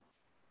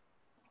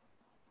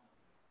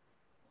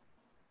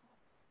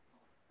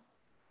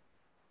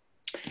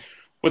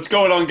What's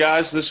going on,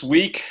 guys? This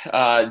week,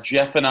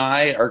 Jeff and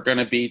I are going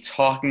to be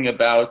talking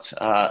about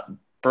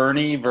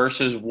Bernie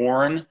versus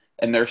Warren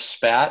and their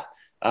spat.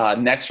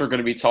 Next, we're going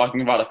to be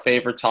talking about a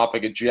favorite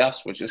topic of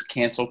Jeff's, which is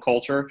cancel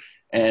culture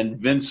and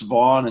Vince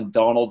Vaughn and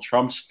Donald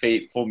Trump's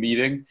fateful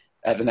meeting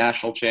at the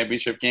national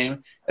championship game.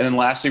 And then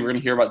lastly, we're going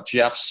to hear about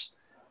Jeff's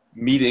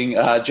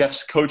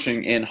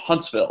coaching in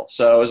Huntsville.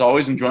 So as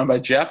always, I'm joined by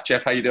Jeff.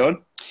 Jeff, how you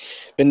doing?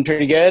 Been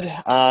pretty good.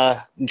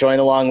 Enjoying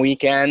the long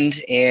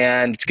weekend,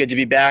 and it's good to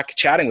be back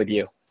chatting with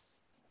you.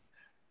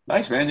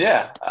 Nice, man.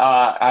 Yeah.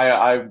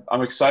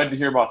 I'm excited to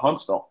hear about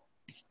Huntsville.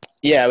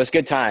 Yeah, it was a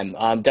good time.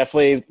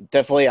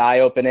 Definitely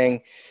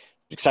eye-opening.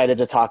 Excited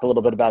to talk a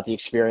little bit about the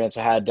experience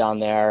I had down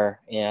there,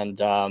 and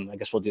I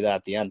guess we'll do that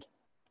at the end.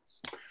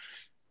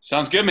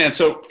 Sounds good, man.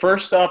 So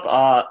first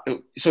up,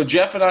 so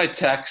Jeff and I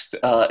text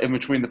in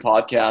between the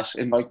podcasts,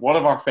 and like one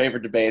of our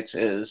favorite debates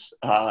is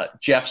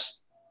Jeff's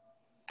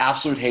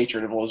absolute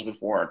hatred of Elizabeth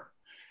Warren,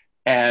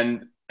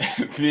 and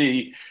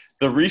the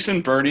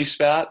recent Bernie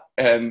spat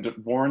and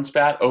Warren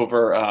spat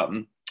over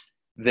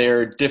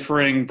their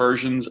differing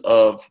versions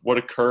of what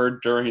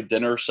occurred during a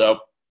dinner. So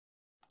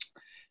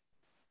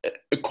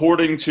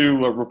according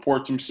to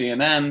reports from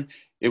CNN,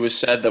 it was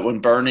said that when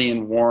Bernie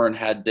and Warren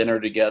had dinner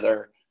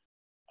together,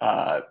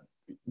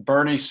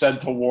 Bernie said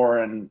to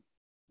Warren,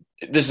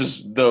 this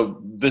is the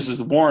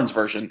Warren's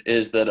version,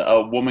 is that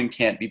a woman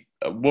can't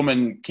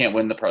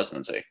win the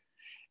presidency.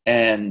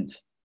 And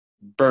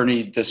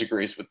Bernie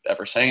disagrees with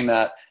ever saying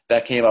that.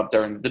 That came up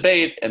during the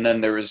debate, and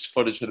then there was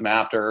footage of them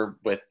after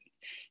with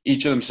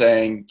each of them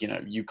saying,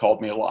 you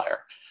called me a liar.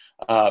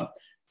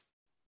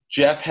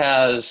 Jeff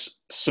has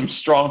some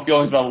strong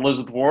feelings about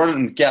Elizabeth Warren,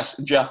 and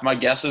Jeff, my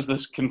guess is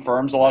this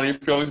confirms a lot of your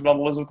feelings about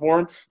Elizabeth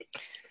Warren.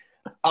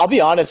 I'll be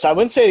honest, I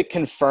wouldn't say it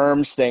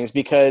confirms things,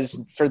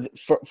 because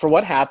for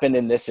what happened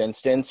in this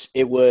instance,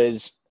 it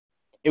was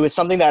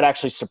something that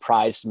actually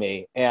surprised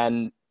me.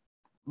 And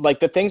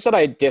like the things that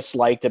I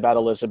disliked about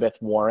Elizabeth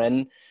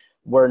Warren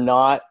were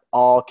not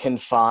all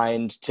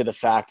confined to the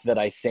fact that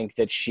I think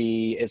that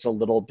she is a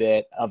little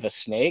bit of a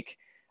snake.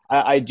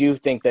 I do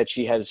think that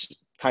she has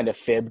kind of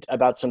fibbed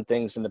about some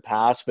things in the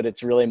past, but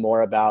it's really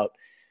more about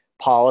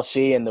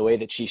policy and the way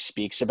that she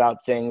speaks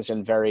about things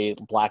in very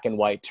black and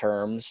white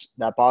terms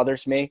that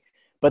bothers me.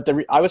 But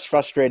I was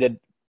frustrated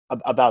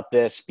about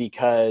this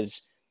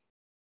because,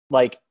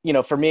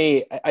 for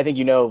me, I think,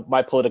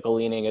 my political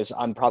leaning is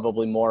I'm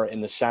probably more in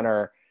the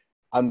center.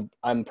 I'm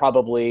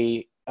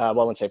probably, I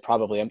wouldn't say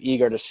probably, I'm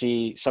eager to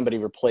see somebody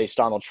replace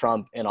Donald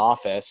Trump in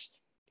office.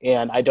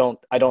 And I don't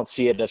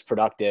see it as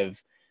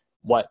productive.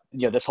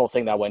 This whole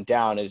thing that went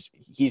down is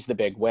he's the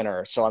big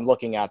winner. So I'm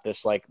looking at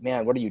this like,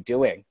 man, what are you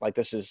doing? Like,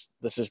 this is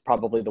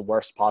probably the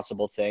worst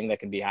possible thing that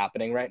can be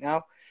happening right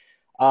now.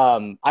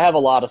 I have a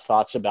lot of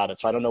thoughts about it.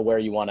 So I don't know where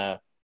you want to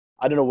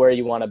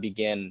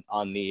begin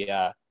on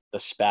the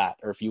spat,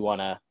 or if you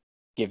want to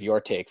give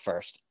your take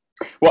first.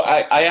 Well,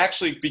 I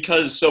actually,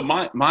 because so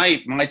my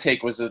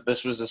take was that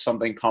this was just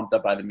something pumped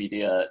up by the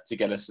media to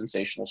get a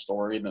sensational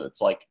story, and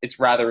that it's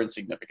rather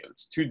insignificant.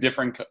 It's two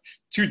differing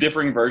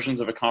versions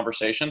of a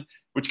conversation,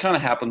 which kind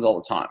of happens all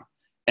the time.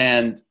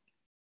 And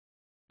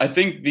I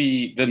think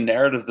the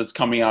narrative that's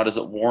coming out is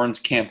that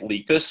Warren's camp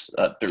leaked this.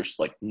 There's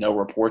no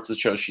reports that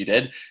show she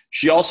did.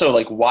 She also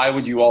why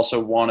would you also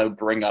want to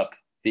bring up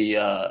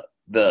the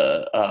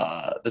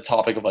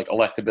topic of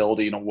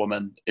electability in a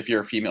woman if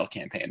you're a female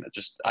campaign?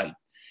 I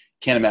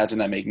can't imagine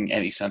that making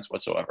any sense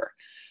whatsoever.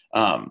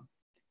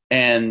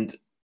 And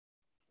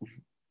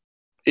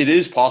it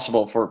is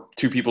possible for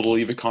two people to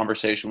leave a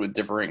conversation with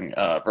differing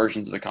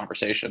versions of the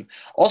conversation.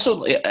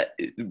 Also,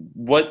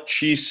 what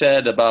she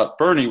said about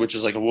Bernie, which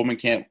is a woman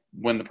can't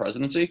win the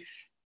presidency,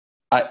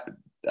 I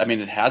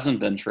mean, it hasn't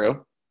been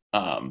true.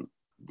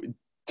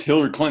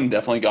 Hillary Clinton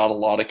definitely got a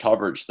lot of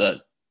coverage that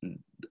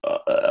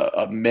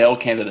a male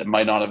candidate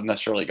might not have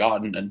necessarily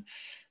gotten, and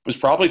was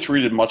probably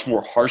treated much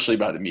more harshly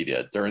by the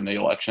media during the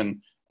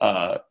election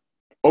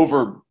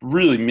over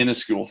really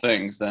minuscule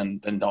things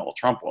than Donald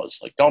Trump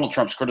was. Donald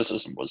Trump's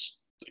criticism was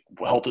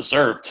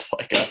well-deserved.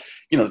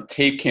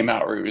 Tape came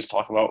out where he was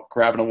talking about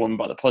grabbing a woman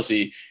by the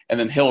pussy, and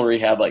then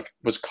Hillary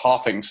was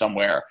coughing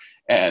somewhere,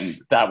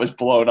 and that was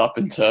blown up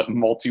into a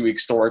multi-week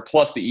story.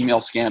 Plus the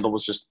email scandal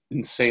was just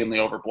insanely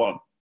overblown.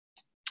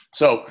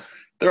 So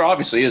there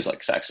obviously is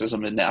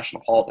sexism in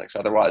national politics.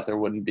 Otherwise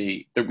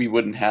we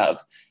wouldn't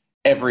have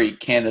every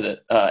candidate,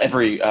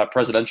 every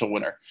presidential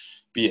winner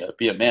be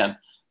a man.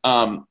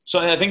 So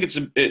I think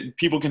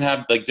people can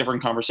have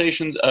different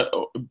conversations,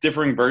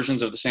 differing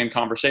versions of the same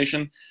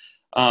conversation.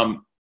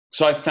 So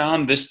I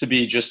found this to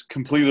be just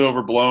completely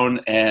overblown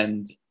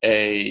and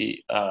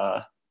a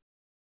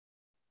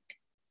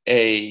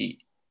media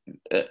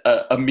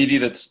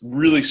that's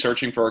really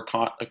searching for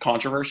a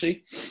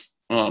controversy.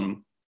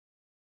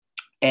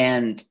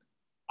 And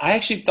I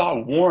actually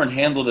thought Warren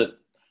handled it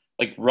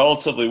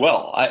relatively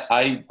well.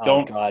 I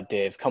don't. Oh God,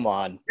 Dave, come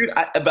on. Dude,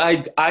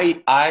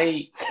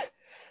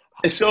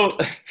 so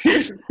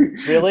here's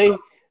really.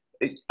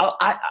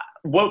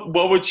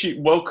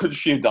 What could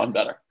she have done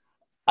better?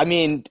 I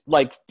mean,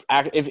 like,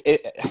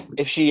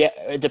 if she,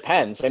 it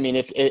depends. I mean,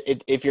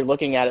 if you're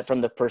looking at it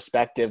from the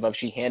perspective of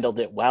she handled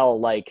it well,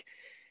 like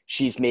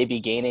she's maybe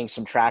gaining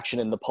some traction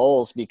in the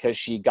polls because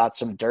she got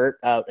some dirt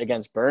out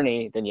against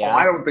Bernie, then Oh, yeah.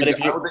 I don't think she's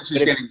But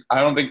if, getting.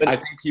 I but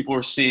think people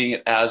are seeing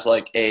it as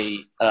like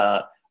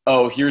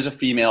oh, here's a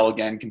female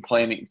again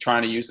complaining,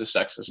 trying to use the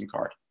sexism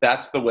card.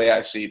 That's the way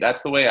I see.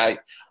 That's the way I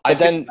but think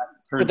then, that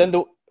but turns. then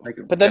the, Like,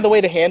 but then the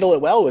way to handle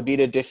it well would be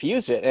to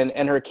diffuse it,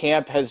 and her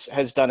camp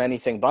has done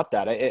anything but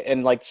that.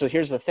 And like, so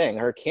here's the thing: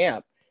 her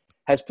camp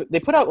they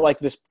put out like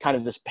this kind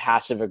of this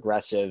passive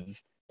aggressive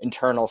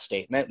internal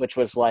statement, which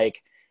was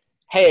like,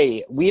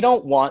 hey, we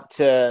don't want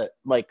to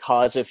like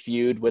cause a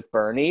feud with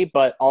Bernie,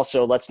 but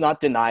also let's not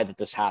deny that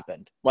this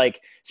happened.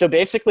 Like, so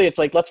basically it's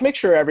like, let's make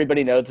sure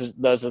everybody knows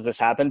that this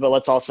happened, but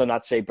let's also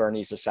not say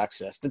Bernie's a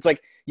sexist. It's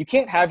like, you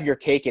can't have your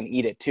cake and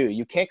eat it too.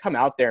 You can't come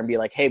out there and be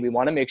like, hey, we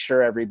want to make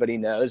sure everybody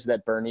knows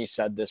that Bernie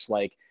said this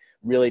like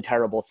really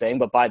terrible thing,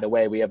 but by the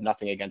way, we have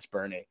nothing against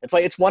Bernie. It's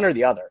like, it's one or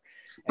the other.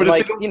 but And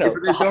if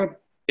they like, don't,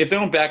 if they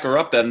don't back her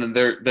up, then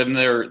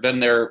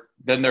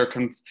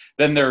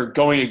they're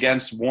going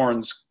against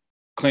Warren's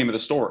claim of the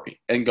story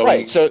and going right.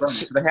 against Bernie.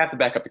 So they have to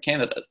back up the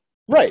candidate.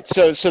 Right.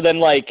 So then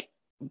like,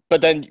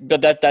 but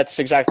that's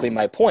exactly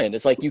my point.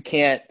 It's like you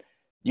can't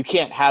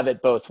have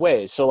it both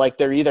ways. So like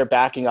they're either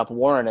backing up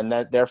Warren and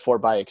that therefore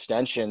by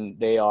extension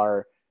they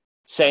are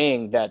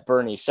saying that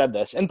Bernie said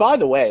this. And by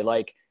the way,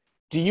 like,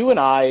 do you and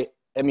I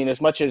mean,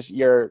 as much as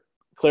you're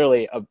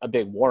clearly a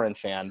big Warren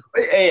fan,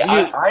 Hey,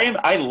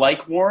 I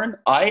like Warren.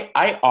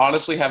 I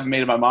honestly haven't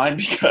made up my mind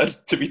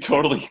because to be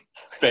totally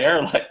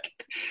fair, like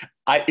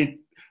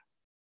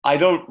I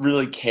don't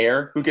really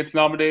care who gets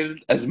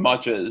nominated as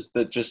much as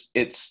that. Just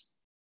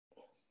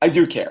I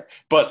do care,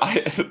 but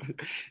I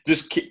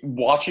just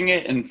watching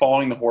it and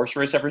following the horse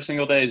race every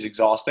single day is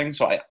exhausting.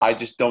 So I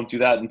just don't do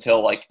that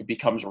until like it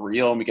becomes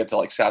real and we get to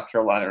like South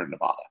Carolina or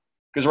Nevada.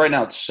 Because right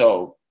now it's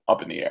so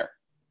up in the air.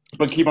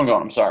 But keep on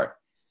going. I'm sorry.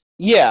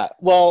 yeah,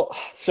 well,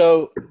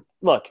 so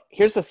look,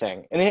 here's the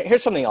thing. And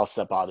here's something else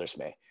that bothers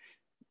me.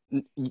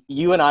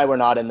 You and I were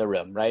not in the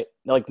room, right?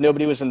 Like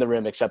nobody was in the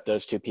room except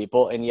those two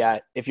people. And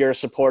yet, if you're a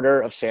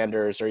supporter of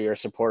Sanders or you're a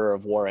supporter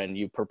of Warren,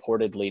 you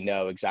purportedly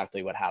know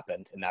exactly what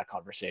happened in that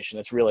conversation.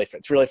 It's really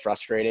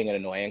frustrating and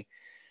annoying.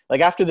 Like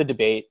after the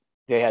debate,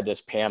 they had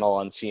this panel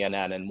on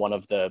CNN, and one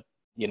of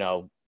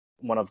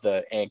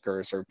the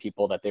anchors or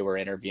people that they were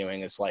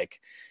interviewing is like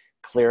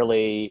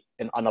clearly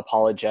an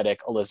unapologetic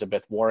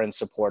Elizabeth Warren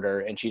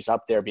supporter, and she's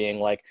up there being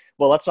like,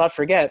 well, let's not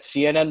forget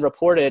CNN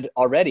reported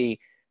already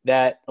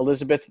that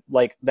Elizabeth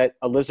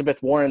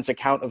Warren's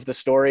account of the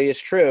story is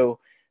true.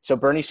 So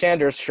Bernie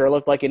Sanders sure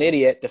looked like an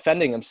idiot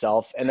defending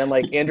himself. And then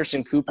like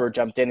Anderson Cooper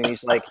jumped in and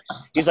he's like,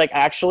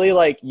 actually,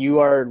 like you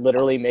are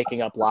literally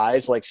making up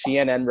lies. Like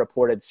CNN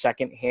reported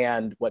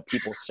secondhand what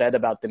people said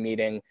about the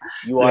meeting.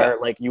 You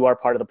are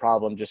part of the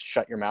problem. Just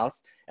shut your mouth.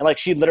 And like,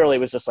 she literally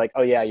was just like,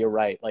 oh yeah, you're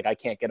right. Like I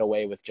can't get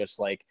away with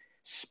just like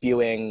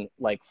spewing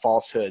like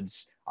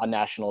falsehoods on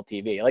national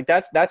TV. Like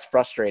that's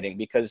frustrating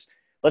because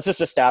let's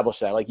just establish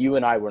that. Like you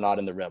and I were not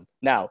in the room.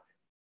 Now,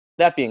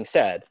 that being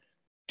said,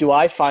 do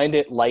I find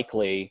it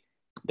likely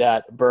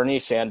that Bernie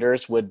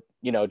Sanders would,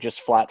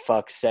 just flat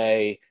fuck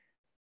say,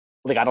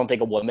 like, I don't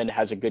think a woman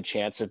has a good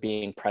chance of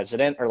being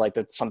president, or like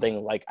that's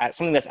something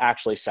that's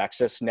actually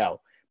sexist? No.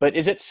 But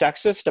is it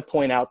sexist to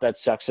point out that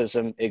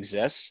sexism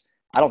exists?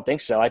 I don't think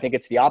so. I think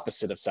it's the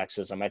opposite of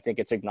sexism. I think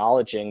it's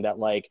acknowledging that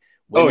like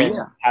women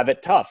have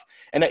it tough.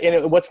 And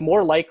what's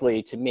more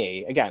likely to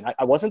me, again,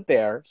 I wasn't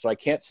there, so I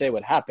can't say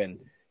what happened,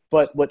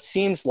 but what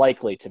seems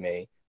likely to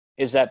me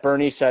is that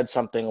Bernie said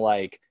something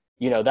like,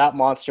 that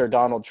monster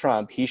Donald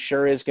Trump, he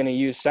sure is going to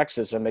use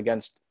sexism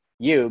against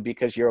you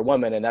because you're a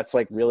woman, and that's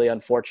like really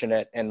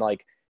unfortunate and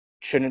like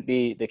shouldn't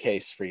be the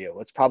case for you.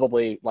 It's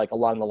probably like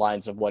along the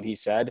lines of what he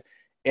said.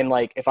 And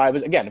like if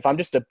I'm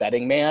just a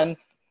betting man,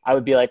 I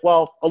would be like,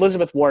 well,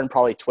 Elizabeth Warren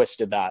probably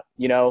twisted that,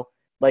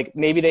 like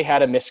maybe they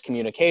had a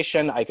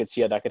miscommunication. I could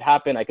see how that could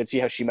happen. I could see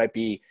how she might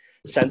be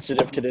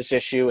sensitive to this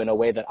issue in a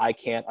way that I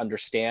can't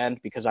understand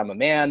because I'm a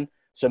man.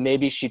 So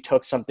maybe she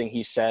took something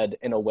he said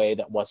in a way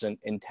that wasn't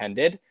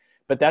intended.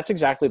 But that's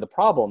exactly the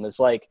problem, is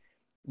like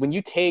when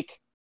you take,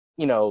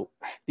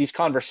 these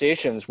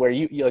conversations where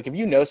you like, if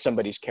you know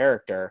somebody's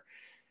character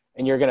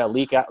and you're going to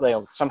leak out,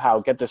 somehow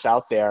get this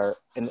out there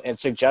and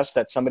suggest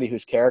that somebody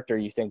whose character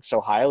you think so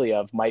highly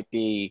of might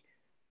be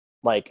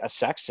like a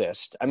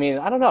sexist. I mean,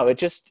 I don't know.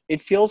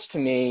 It feels to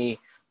me,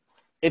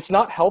 it's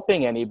not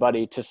helping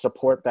anybody to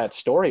support that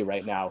story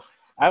right now.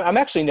 I'm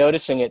actually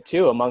noticing it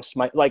too amongst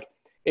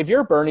if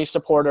you're a Bernie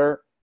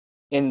supporter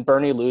and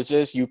Bernie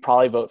loses, you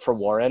probably vote for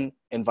Warren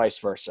and vice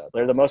versa.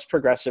 They're the most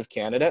progressive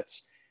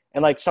candidates.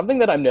 And like something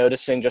that I'm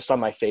noticing just on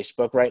my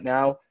Facebook right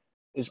now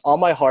is all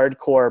my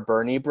hardcore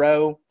Bernie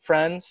bro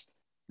friends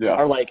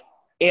are like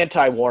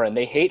anti-Warren.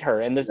 They hate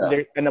her. And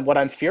and what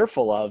I'm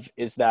fearful of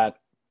is that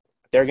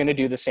they're going to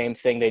do the same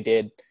thing they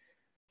did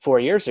 4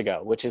 years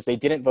ago, which is they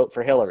didn't vote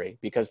for Hillary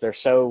because they're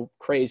so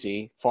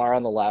crazy far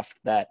on the left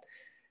that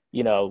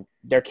you know,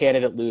 their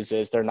candidate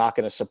loses, they're not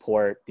going to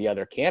support the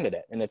other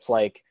candidate. And it's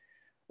like,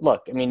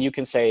 look, I mean, you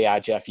can say, yeah,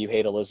 Jeff, you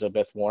hate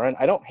Elizabeth Warren.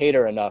 I don't hate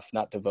her enough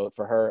not to vote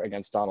for her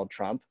against Donald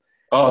Trump.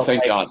 Oh, But thank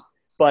like, God.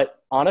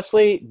 but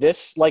honestly,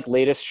 this like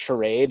latest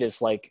charade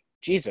is like,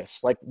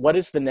 Jesus, like what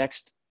is the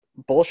next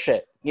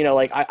bullshit? You know,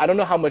 like I don't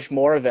know how much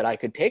more of it I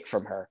could take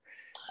from her.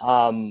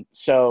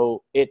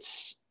 So it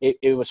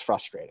was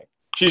frustrating.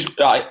 She's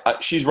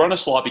run a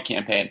sloppy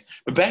campaign.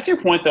 But back to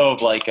your point though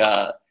of like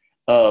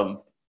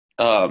of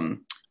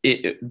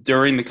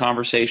during the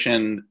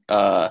conversation,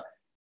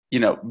 you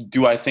know,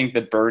 do I think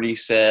that Bernie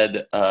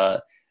said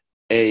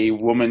a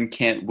woman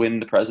can't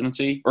win the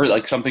presidency or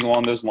like something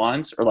along those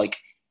lines, or like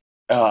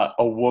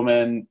a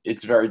woman,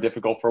 it's very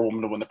difficult for a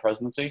woman to win the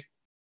presidency?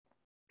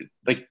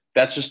 Like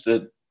that's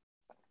an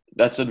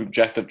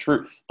objective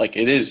truth. Like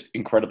it is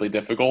incredibly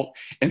difficult.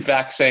 In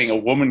fact, saying a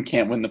woman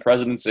can't win the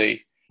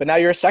presidency. But now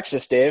you're a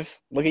sexist, Dave.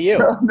 Look at you.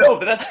 No,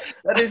 but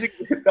that is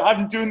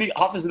I'm doing the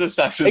opposite of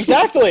sexist.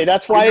 Exactly.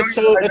 That's why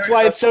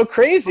it's so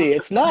crazy.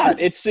 It's not.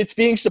 It's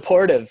being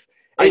supportive.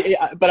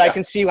 But I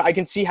can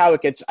see how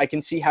it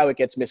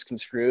gets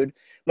misconstrued.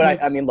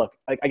 But I mean, look,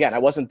 again, I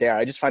wasn't there.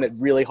 I just find it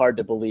really hard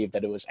to believe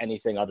that it was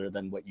anything other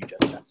than what you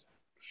just said.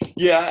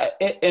 Yeah,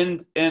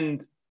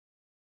 and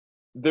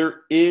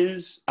there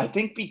is, I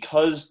think,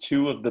 because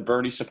two of the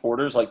Bernie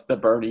supporters, like the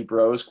Bernie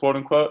Bros, quote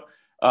unquote,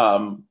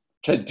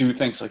 which I do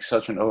think is like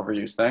such an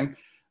overused thing.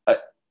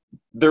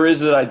 There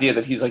is that idea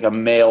that he's like a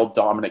male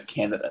dominant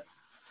candidate,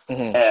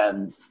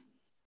 and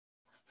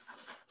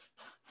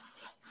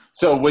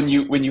so when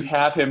you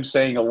have him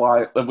saying a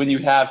line, when you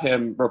have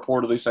him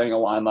reportedly saying a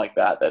line like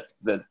that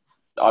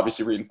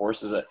obviously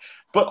reinforces it.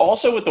 But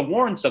also with the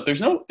Warren stuff, there's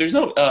no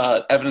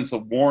evidence that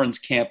Warren's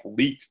camp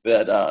leaked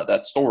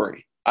that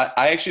story.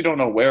 I actually don't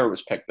know where it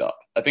was picked up.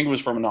 I think it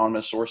was from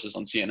anonymous sources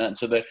on CNN.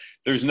 So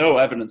there's no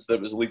evidence that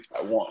it was leaked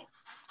by Warren.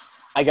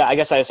 I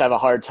guess I just have a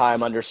hard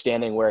time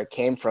understanding where it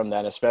came from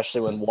then,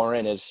 especially when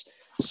Warren is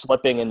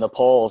slipping in the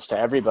polls to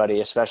everybody,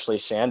 especially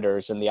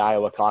Sanders, and the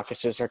Iowa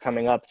caucuses are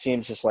coming up. It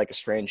seems just like a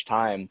strange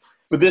time.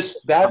 But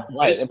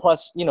and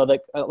plus, you know,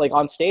 like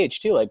on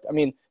stage too. Like, I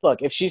mean,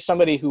 look, if she's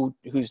somebody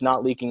who's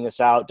not leaking this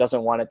out,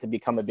 doesn't want it to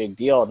become a big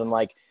deal, then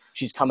like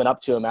she's coming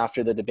up to him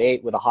after the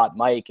debate with a hot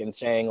mic and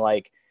saying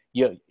like,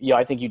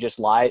 I think you just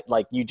lied.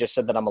 Like you just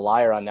said that I'm a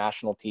liar on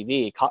national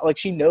TV. Like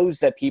she knows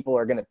that people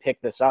are going to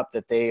pick this up,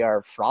 that they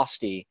are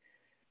frosty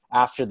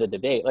after the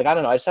debate. Like, I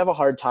don't know. I just have a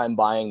hard time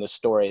buying the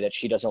story that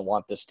she doesn't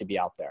want this to be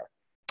out there.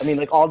 I mean,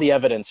 like all the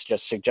evidence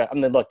just suggests, I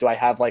mean, look, do I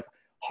have like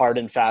hard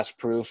and fast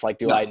proof? Like,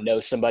 do I know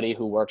somebody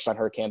who works on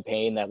her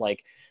campaign that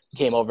like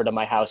came over to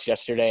my house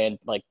yesterday and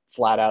like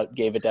flat out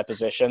gave a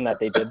deposition that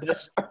they did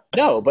this?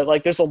 No, but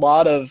like, there's a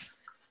lot of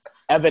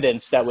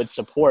evidence that would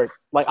support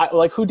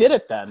like who did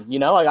it then, you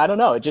know? Like I don't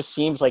know, it just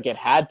seems like it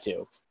had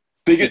to.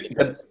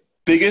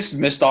 Biggest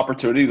missed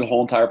opportunity the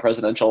whole entire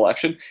presidential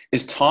election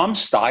is Tom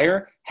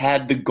Steyer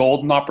had the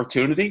golden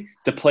opportunity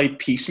to play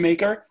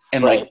peacemaker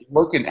and like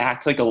look and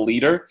act like a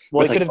leader.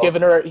 Well, he could have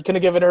given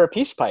her a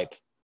peace pipe.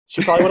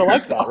 She probably would have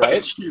liked that,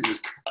 right?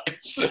 Jesus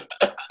Christ.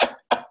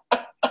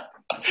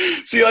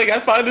 See, like I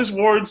find this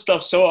Warren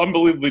stuff so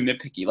unbelievably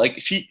nitpicky. Like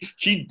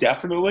she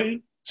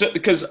definitely. So,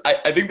 because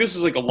I think this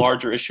is like a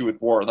larger issue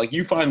with Warren. Like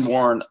you find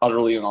Warren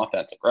utterly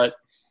inauthentic, right?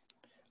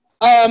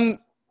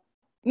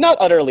 Not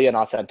utterly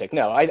inauthentic.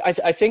 No,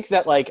 I think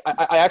that like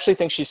I actually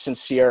think she's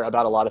sincere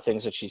about a lot of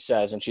things that she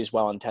says, and she's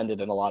well intended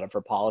in a lot of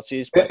her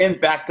policies, and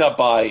backed up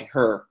by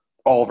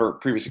all of her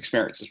previous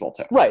experience as well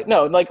too. Right.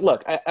 No, like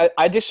look,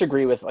 I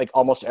disagree with like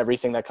almost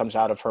everything that comes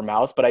out of her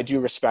mouth, but I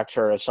do respect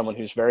her as someone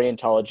who's very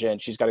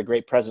intelligent. She's got a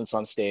great presence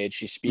on stage.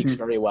 She speaks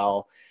very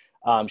well.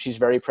 She's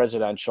very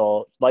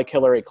presidential. Like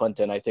Hillary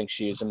Clinton, I think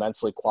she's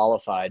immensely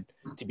qualified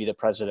to be the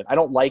president. I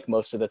don't like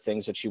most of the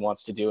things that she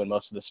wants to do and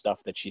most of the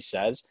stuff that she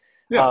says.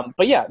 Yeah.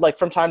 But yeah, like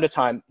from time to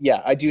time,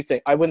 yeah, I do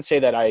think, I wouldn't say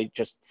that I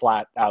just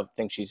flat out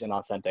think she's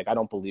inauthentic. I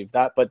don't believe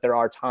that, but there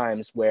are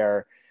times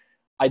where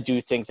I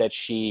do think that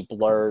she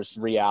blurs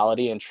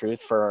reality and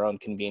truth for her own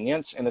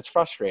convenience, and it's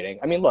frustrating.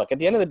 I mean, look, at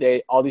the end of the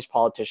day, all these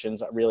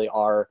politicians really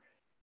are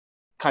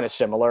kind of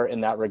similar in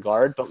that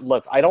regard. But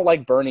look, I don't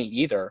like Bernie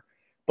either,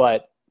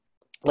 but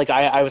like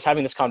I was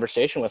having this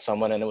conversation with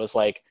someone and it was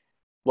like,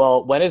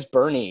 well, when has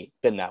Bernie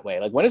been that way?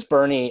 Like when is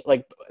Bernie,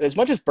 like as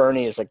much as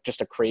Bernie is like just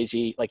a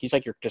crazy, like he's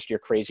like your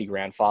crazy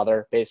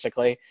grandfather,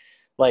 basically.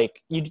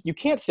 Like you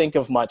can't think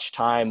of much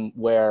time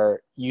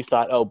where you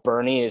thought, oh,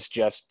 Bernie is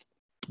just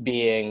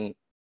being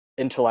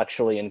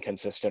intellectually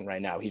inconsistent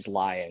right now. He's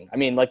lying. I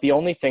mean, like the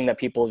only thing that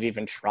people have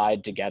even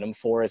tried to get him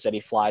for is that he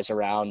flies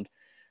around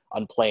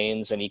on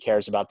planes and he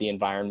cares about the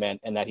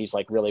environment and that he's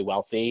like really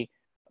wealthy.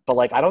 But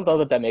like, I don't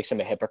know that makes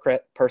him a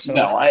hypocrite,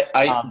 personally. No,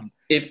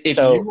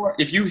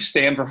 if you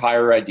stand for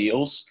higher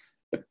ideals,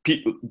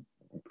 people,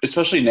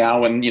 especially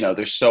now when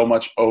there's so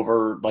much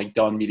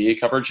done media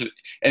coverage, and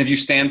if you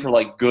stand for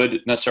like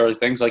good necessarily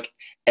things, like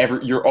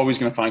you're always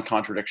going to find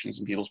contradictions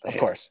in people's behavior.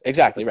 Of course,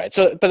 exactly right.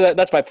 So, but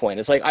that's my point.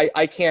 It's like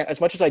I can't,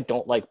 as much as I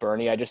don't like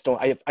Bernie, I just don't.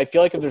 I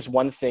feel like if there's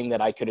one thing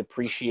that I could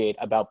appreciate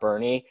about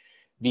Bernie,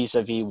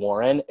 vis-a-vis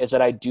Warren is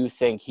that I do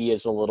think he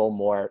is a little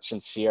more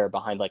sincere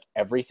behind like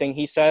everything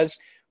he says.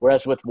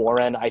 Whereas with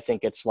Warren, I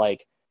think it's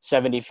like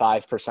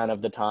 75%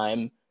 of the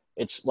time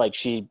it's like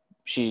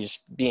she's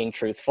being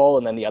truthful,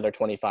 and then the other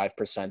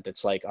 25%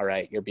 it's like, all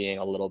right, you're being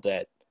a little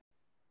bit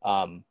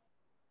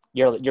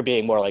you're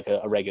being more like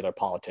a regular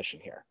politician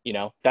here.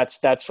 That's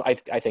I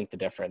think the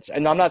difference.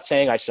 And I'm not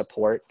saying I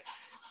support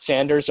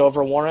Sanders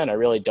over Warren. I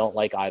really don't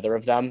like either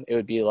of them. It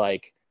would be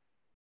like,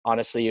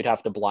 honestly, you'd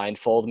have to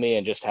blindfold me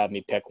and just have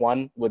me pick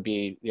one would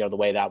be, the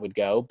way that would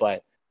go.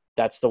 But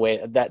that's the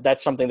way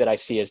that's something that I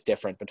see as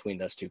different between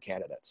those two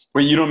candidates.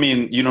 But you don't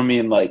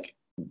mean like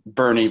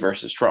Bernie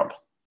versus Trump?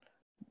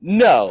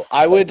 No,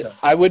 I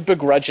would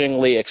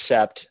begrudgingly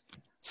accept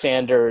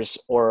Sanders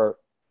or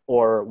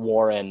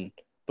Warren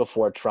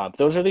before Trump.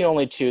 Those are the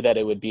only two that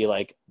it would be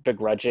like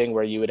begrudging,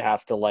 where you would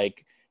have to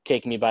like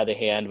take me by the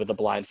hand with a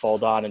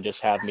blindfold on and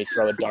just have me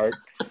throw a dart.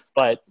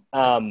 But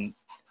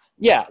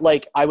yeah,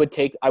 like I would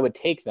take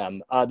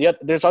them.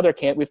 There's other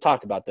we've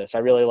talked about this. I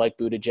really like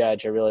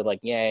Buttigieg. I really like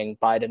Yang.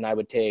 Biden, I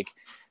would take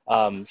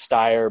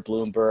Steyer,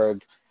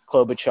 Bloomberg,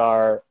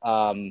 Klobuchar,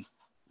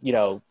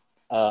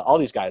 all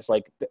these guys.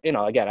 Like,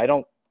 again, I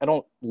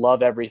don't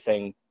love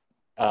everything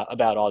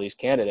about all these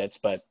candidates,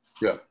 but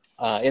yeah.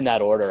 In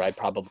that order,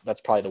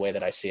 that's probably the way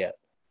that I see it.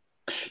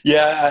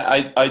 Yeah,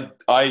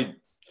 I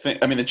think,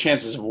 I mean, the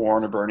chances of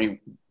Warren or Bernie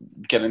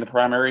getting the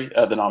primary,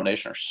 the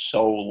nomination, are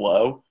so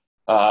low,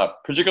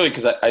 particularly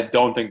because I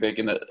don't think they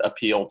can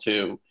appeal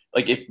to,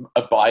 like, if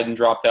a Biden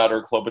dropped out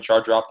or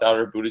Klobuchar dropped out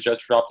or Buttigieg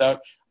dropped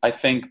out, I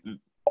think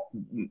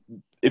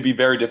it'd be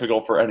very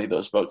difficult for any of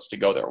those votes to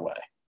go their way.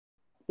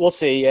 We'll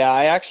see. Yeah,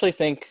 I actually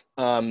think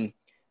I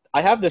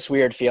have this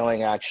weird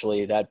feeling,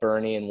 actually, that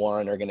Bernie and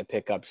Warren are going to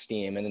pick up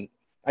steam, and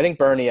I think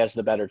Bernie has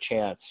the better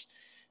chance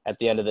at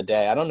the end of the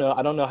day. I don't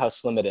know how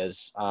slim it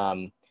is.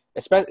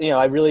 Especially,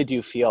 I really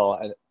do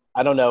feel,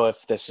 I don't know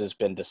if this has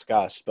been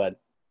discussed, but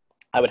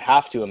I would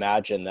have to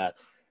imagine that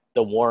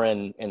the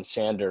Warren and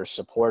Sanders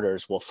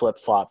supporters will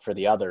flip-flop for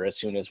the other as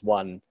soon as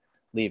one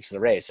leaves the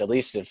race, at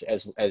least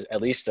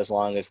as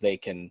long as they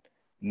can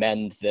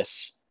mend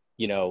this,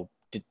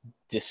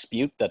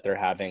 dispute that they're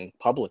having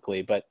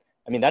publicly. But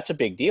I mean, that's a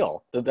big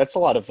deal. That's a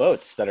lot of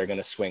votes that are going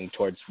to swing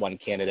towards one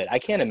candidate. I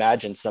can't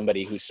imagine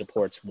somebody who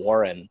supports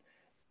Warren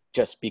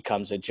just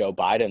becomes a Joe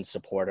Biden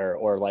supporter,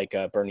 or like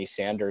a Bernie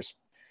Sanders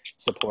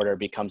supporter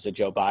becomes a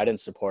Joe Biden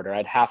supporter.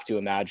 I'd have to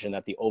imagine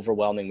that the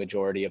overwhelming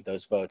majority of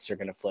those votes are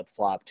going to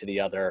flip-flop to the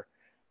other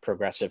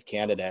progressive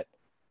candidate.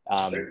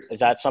 Is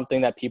that something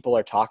that people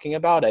are talking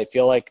about? I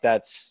feel like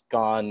that's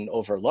gone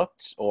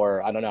overlooked,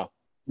 or I don't know.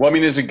 Well, I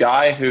mean, as a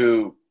guy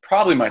who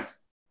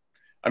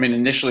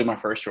initially my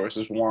first choice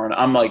was Warren.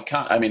 I'm like,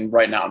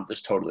 right now I'm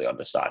just totally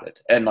undecided,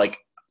 and like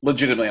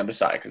legitimately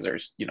undecided, because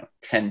there's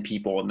 10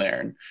 people in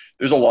there, and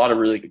there's a lot of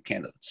really good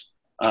candidates.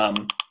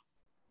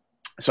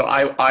 So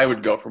I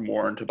would go from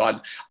Warren to Biden.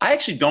 I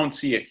actually don't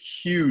see a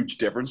huge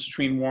difference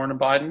between Warren and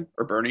Biden,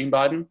 or Bernie and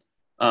Biden.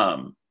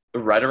 The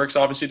rhetoric's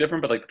obviously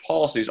different, but like the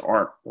policies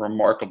aren't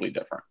remarkably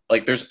different.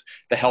 Like the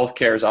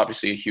healthcare is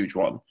obviously a huge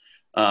one,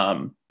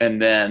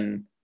 and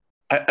then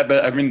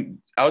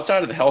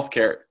outside of the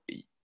healthcare,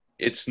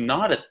 it's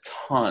not a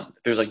ton.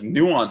 There's like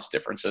nuanced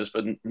differences,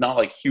 but not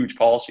like huge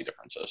policy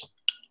differences.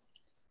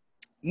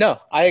 No,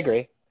 I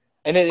agree.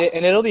 And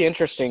it'll be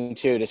interesting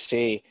too to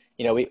see,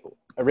 we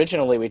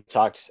originally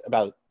talked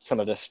about some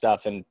of this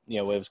stuff, and,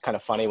 it was kind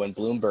of funny when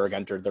Bloomberg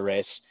entered the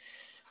race,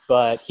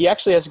 but he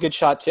actually has a good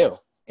shot too.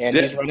 And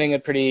he's running a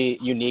pretty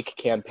unique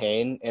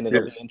campaign, and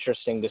it'll be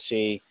interesting to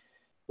see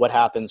what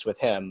happens with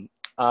him.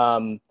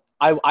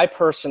 I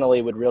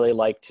personally would really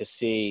like to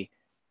see,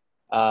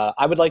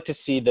 I would like to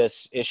see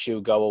this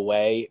issue go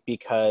away,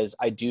 because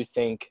I do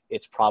think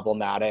it's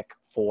problematic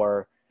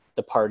for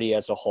the party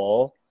as a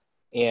whole,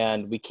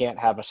 and we can't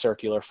have a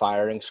circular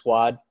firing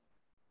squad.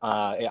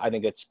 I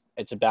think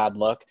it's a bad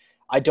look.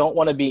 I don't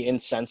want to be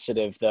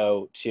insensitive,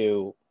 though,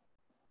 to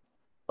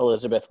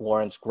Elizabeth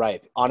Warren's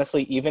gripe.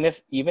 Honestly, even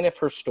if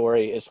her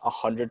story is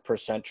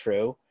 100%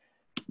 true,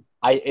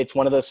 it's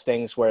one of those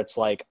things where it's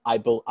like, I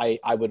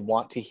would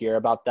want to hear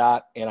about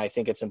that, and I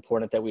think it's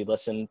important that we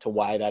listen to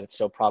why that it's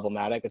so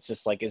problematic. It's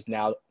just like, is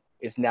now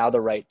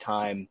the right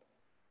time?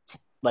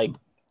 Like,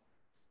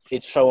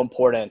 it's so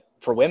important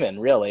for women,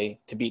 really,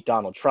 to beat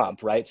Donald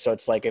Trump, right? So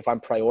it's like, if I'm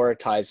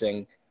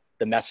prioritizing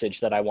the message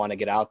that I want to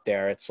get out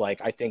there, it's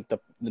like, I think the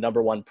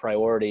number one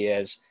priority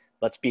is,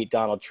 let's beat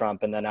Donald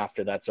Trump, and then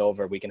after that's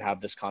over, we can have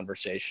this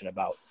conversation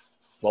about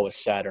what was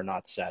said or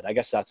not said. I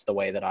guess that's the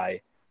way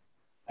that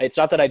it's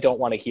not that I don't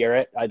want to hear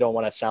it. I don't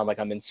want to sound like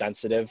I'm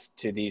insensitive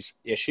to these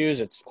issues.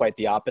 It's quite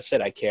the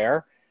opposite. I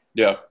care.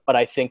 Yeah. But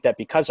I think that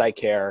because I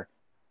care,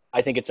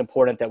 I think it's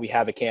important that we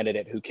have a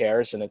candidate who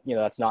cares, and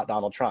that's not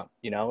Donald Trump,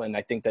 and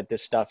I think that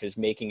this stuff is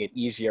making it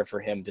easier for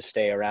him to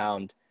stay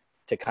around,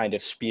 to kind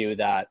of spew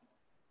that,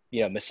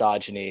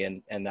 misogyny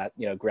and that,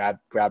 grab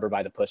her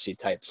by the pussy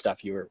type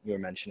stuff you were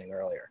mentioning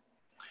earlier.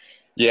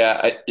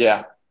 Yeah.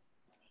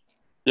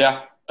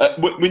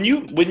 When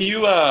you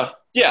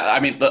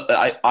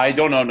I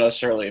don't know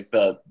necessarily if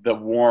the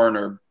Warren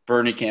or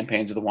Bernie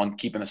campaigns are the ones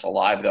keeping us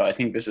alive, though. I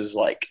think this is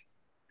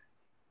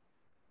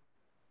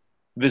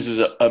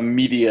a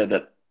media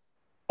that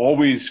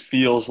always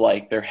feels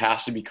like there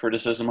has to be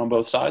criticism on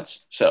both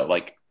sides. So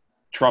like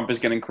Trump is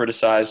getting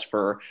criticized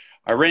for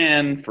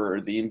Iran, for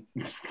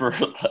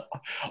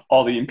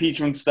all the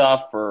impeachment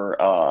stuff,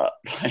 for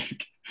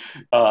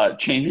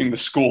changing the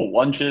school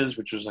lunches,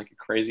 which was like a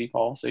crazy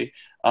policy,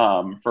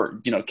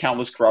 for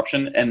countless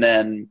corruption, and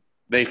then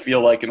they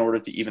feel like in order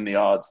to even the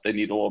odds, they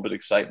need a little bit of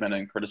excitement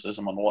and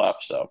criticism on the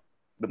left. So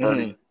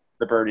the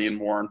Bernie and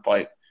Warren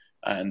fight,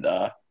 and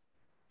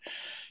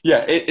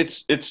yeah,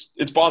 it's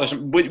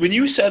bothersome. When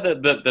you said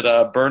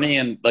that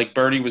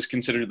Bernie was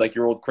considered like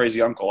your old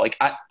crazy uncle, like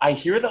I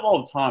hear that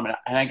all the time,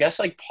 and I guess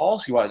like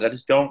policy wise,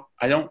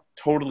 I don't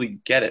totally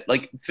get it.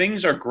 Like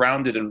things are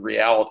grounded in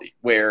reality.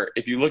 Where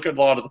if you look at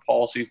a lot of the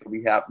policies that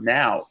we have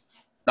now,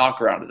 not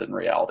grounded in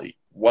reality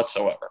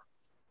whatsoever.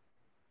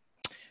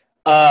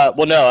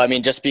 Well, no, I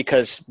mean, just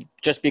because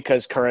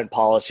current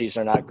policies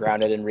are not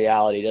grounded in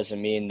reality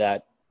doesn't mean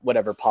that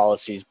whatever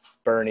policies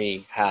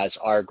Bernie has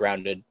are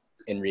grounded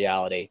in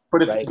reality.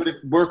 But if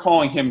we're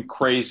calling him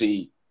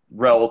crazy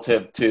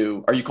relative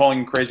to, are you calling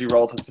him crazy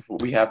relative to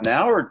what we have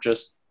now, or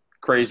just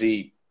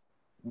crazy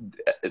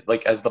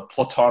like as the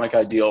platonic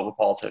ideal of a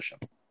politician?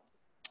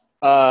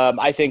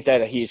 I think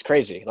that he's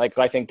crazy. Like,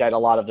 I think that a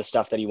lot of the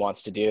stuff that he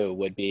wants to do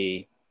would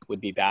be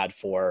bad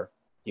for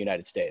the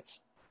United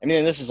States. I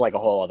mean, this is like a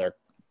whole other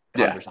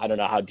conversation. Yeah. I don't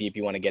know how deep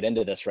you want to get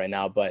into this right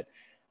now, but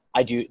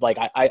I do like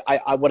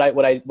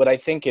what I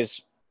think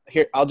is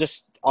here.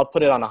 I'll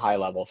put it on a high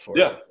level for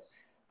you.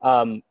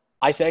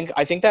 I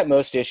think that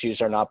most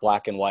issues are not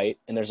black and white,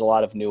 and there's a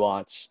lot of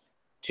nuance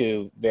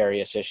to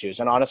various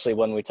issues. And honestly,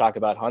 when we talk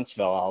about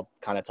Huntsville, I'll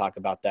kind of talk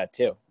about that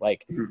too.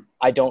 Like,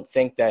 I don't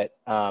think that.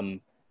 I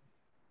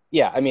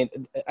mean,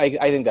 I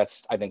think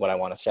what I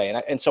want to say,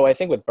 and so I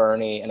think with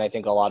Bernie, and I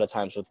think a lot of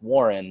times with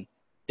Warren,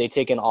 they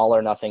take an all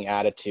or nothing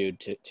attitude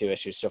to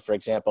issues. So for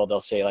example,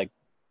 they'll say like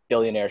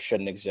billionaires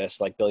shouldn't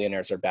exist. Like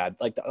billionaires are bad.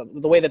 Like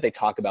the way that they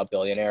talk about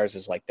billionaires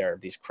is like they're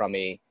these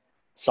crummy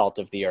salt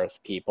of the earth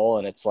people.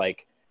 And it's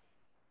like,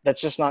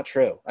 that's just not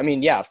true. I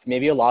mean, yeah,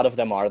 maybe a lot of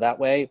them are that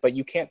way, but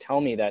you can't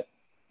tell me that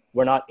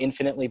we're not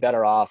infinitely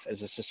better off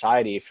as a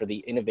society for the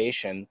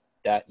innovation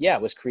that,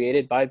 was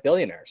created by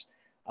billionaires.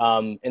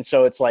 And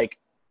so it's like,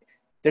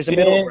 there's a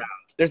middle ground.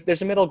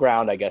 There's a middle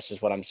ground, I guess,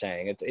 is what I'm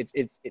saying.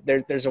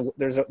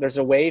 There's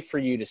a way for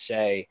you to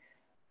say,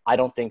 I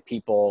think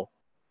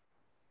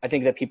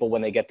that people,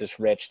 when they get this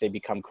rich, they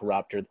become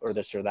corrupt or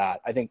this or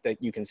that. I think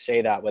that you can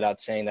say that without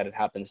saying that it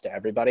happens to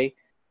everybody.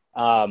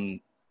 That's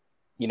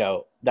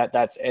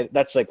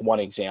like one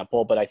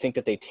example, but I think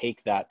that they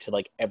take that to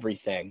like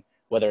everything,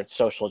 whether it's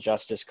social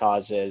justice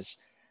causes,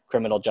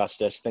 criminal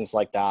justice, things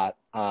like that.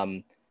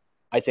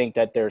 I think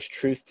that there's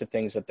truth to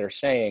things that they're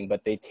saying,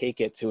 but they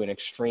take it to an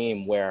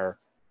extreme where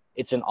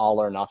it's an all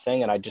or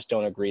nothing. And I just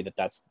don't agree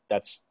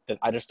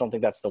I just don't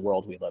think that's the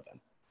world we live in.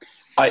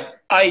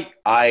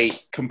 I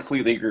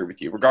completely agree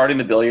with you regarding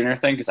the billionaire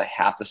thing, because I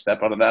have to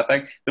step onto that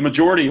thing. The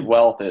majority of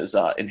wealth is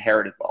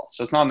inherited wealth,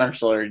 so it's not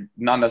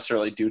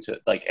necessarily due to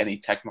like any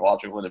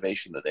technological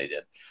innovation that they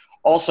did.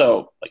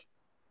 Also, like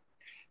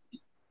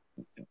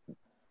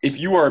if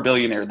you are a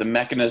billionaire, the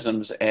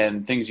mechanisms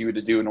and things you had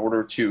to do in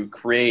order to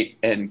create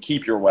and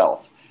keep your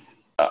wealth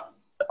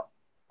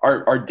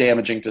are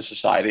damaging to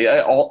society.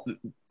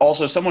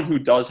 Also, someone who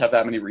does have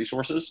that many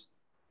resources,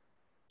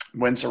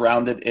 when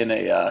surrounded in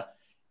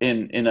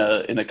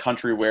a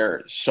country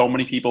where so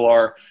many people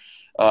are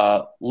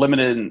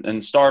limited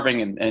and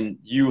starving, and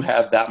you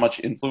have that much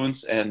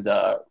influence and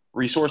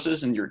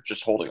resources, and you're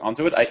just holding on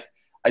to it,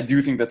 I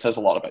do think that says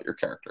a lot about your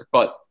character.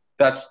 But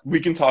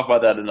we can talk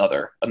about that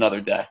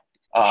another day.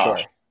 Sure.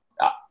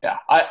 Yeah,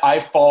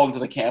 I fall into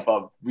the camp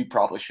of we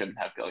probably shouldn't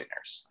have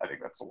billionaires. I think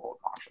that's a little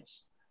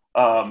obnoxious.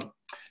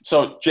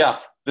 So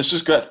Jeff, this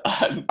is good.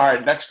 All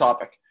right, next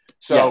topic.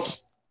 So,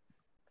 yes.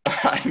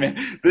 I mean,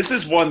 this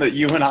is one that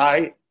you and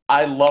I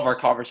love our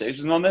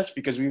conversations on this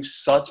because we have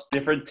such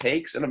different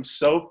takes, and I'm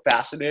so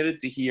fascinated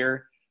to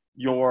hear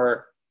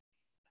because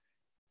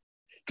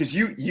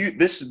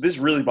this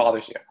really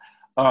bothers you.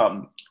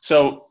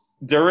 So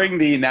during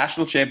the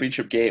national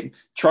championship game,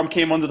 Trump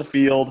came onto the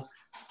field,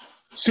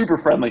 super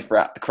friendly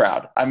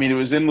crowd. I mean, it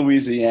was in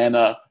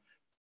Louisiana,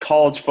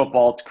 college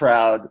football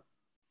crowd.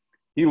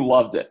 He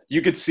loved it.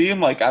 You could see him,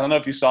 like, I don't know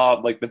if you saw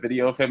like the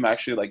video of him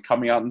actually like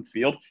coming out in the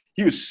field.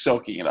 He was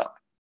soaking it up.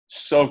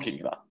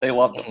 They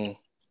loved him. Mm-hmm.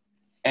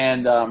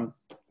 And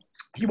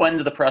he went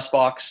into the press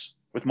box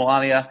with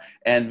Melania,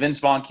 and Vince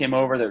Vaughn came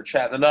over. They were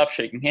chatting it up,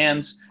 shaking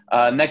hands.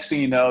 Next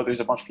thing you know, there's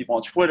a bunch of people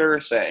on Twitter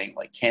saying,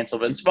 like, cancel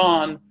Vince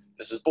Vaughn.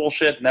 This is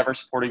bullshit. Never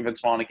supporting Vince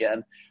Vaughn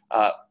again.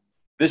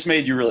 This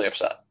made you really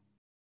upset.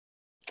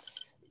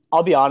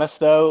 I'll be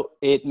honest, though.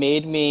 It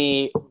made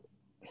me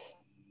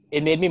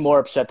more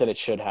upset than it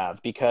should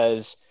have,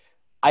 because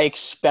I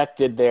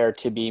expected there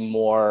to be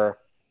more.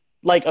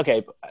 Like,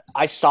 okay,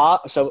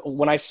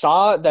 when I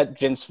saw that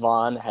Vince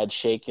Vaughn had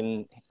shook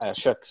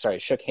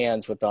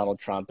hands with Donald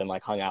Trump and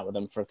like hung out with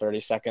him for 30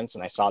 seconds,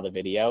 and I saw the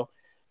video,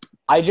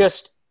 I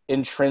just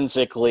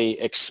intrinsically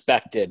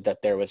expected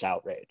that there was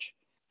outrage.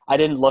 I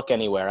didn't look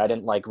anywhere. I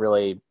didn't like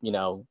really,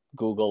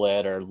 Google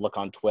it or look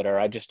on Twitter.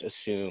 I just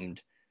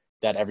assumed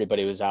that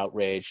everybody was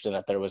outraged and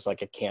that there was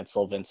like a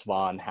cancel Vince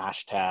Vaughn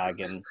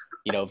hashtag and,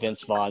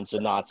 Vince Vaughn's a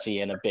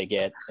Nazi and a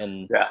bigot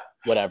and Yeah.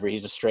 whatever.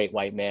 He's a straight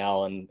white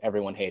male and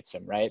everyone hates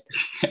him, right?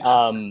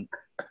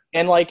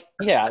 And like,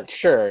 yeah,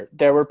 sure.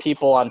 There were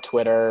people on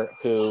Twitter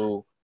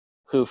who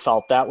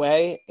felt that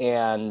way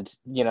and,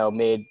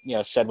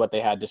 said what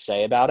they had to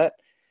say about it.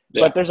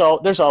 Yeah. But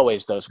there's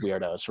always those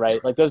weirdos,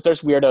 right? Like there's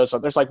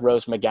weirdos. There's like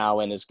Rose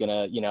McGowan is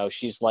gonna,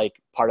 she's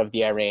like part of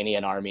the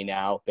Iranian army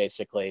now,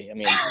 basically. I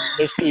mean,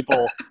 there's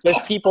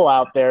people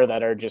out there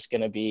that are just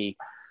gonna be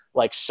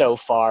like so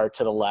far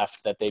to the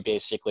left that they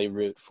basically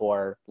root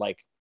for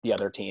like the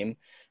other team.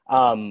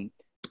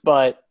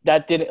 But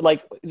that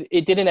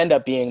it didn't end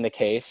up being the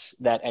case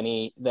that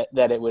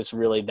that it was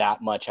really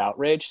that much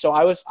outrage. So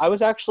I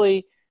was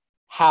actually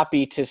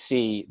happy to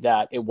see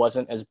that it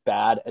wasn't as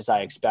bad as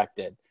I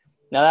expected.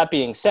 Now, that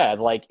being said,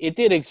 like it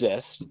did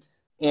exist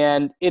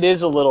and it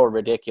is a little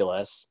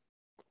ridiculous.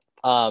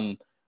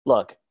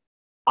 Look,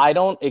 I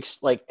don't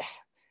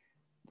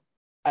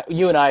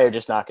you and I are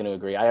just not going to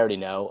agree. I already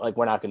know, like,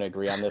 we're not going to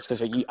agree on this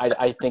because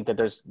I think that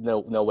there's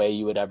no way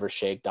you would ever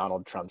shake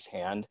Donald Trump's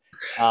hand.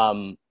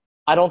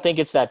 I don't think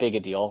it's that big a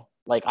deal.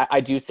 Like,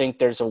 I do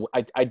think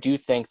I do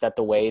think that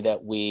the way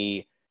that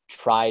we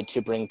try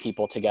to bring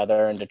people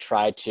together and to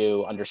try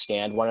to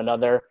understand one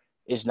another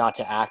is not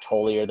to act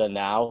holier than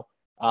thou.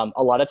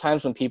 A lot of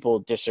times when people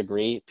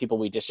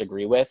we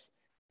disagree with,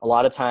 a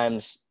lot of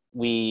times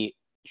we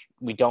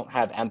don't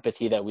have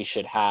empathy that we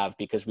should have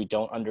because we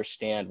don't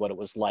understand what it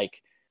was like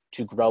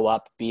to grow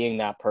up being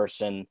that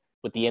person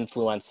with the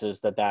influences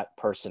that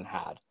person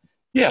had.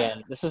 Yeah.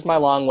 And this is my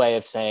long way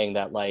of saying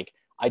that, like,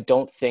 I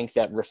don't think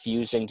that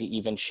refusing to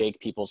even shake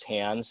people's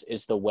hands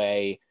is the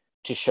way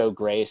to show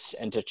grace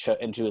and to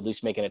at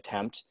least make an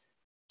attempt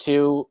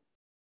to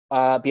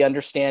be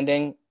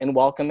understanding and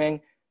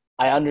welcoming.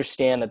 I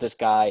understand that this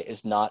guy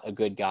is not a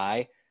good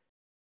guy.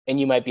 And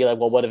you might be like,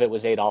 well, what if it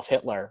was Adolf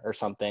Hitler or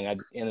something?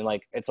 And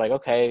like, it's like,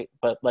 okay,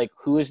 but like,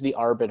 who is the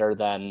arbiter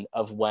then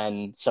of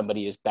when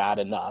somebody is bad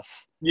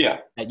enough? Yeah.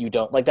 That you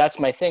don't like, that's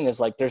my thing is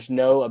like, there's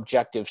no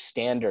objective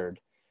standard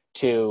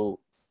to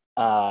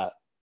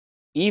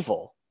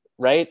evil.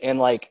 Right. And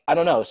like, I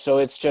don't know. So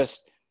it's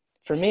just,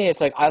 for me,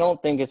 it's like, I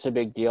don't think it's a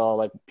big deal.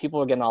 Like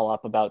people are getting all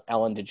up about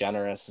Ellen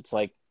DeGeneres. It's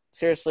like,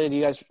 seriously,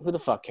 who the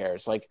fuck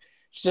cares? Like,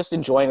 she's just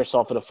enjoying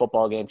herself at a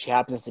football game. She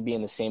happens to be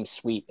in the same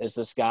suite as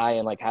this guy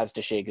and like has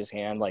to shake his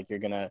hand. Like you're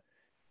gonna,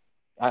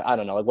 I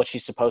don't know, like what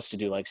she's supposed to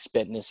do, like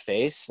spit in his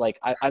face. Like,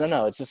 I don't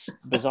know. It's just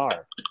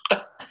bizarre.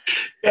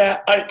 Yeah,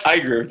 I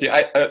agree with you.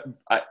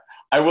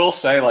 I will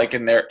say, like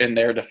in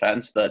their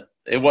defense, that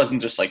it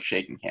wasn't just like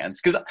shaking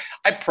hands because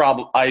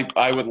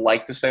I would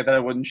like to say that I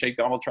wouldn't shake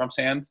Donald Trump's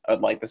hand. I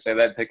would like to say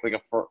that, take like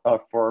a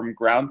firm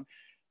ground.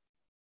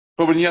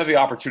 But when you have the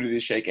opportunity to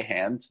shake a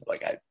hand,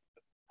 like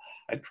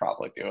I'd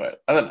probably do it.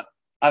 I don't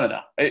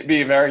know. It'd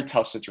be a very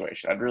tough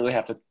situation. I'd really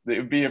have to. It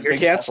would be a You're big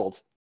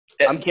canceled.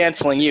 I'm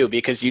canceling you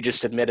because you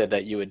just admitted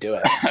that you would do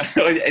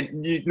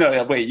it.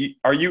 No, wait.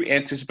 Are you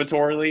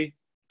anticipatorily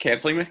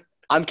canceling me?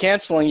 I'm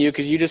canceling you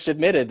because you just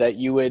admitted that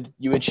you would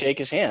shake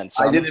his hand.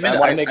 So I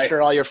want to make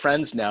sure all your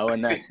friends know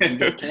and that you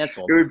get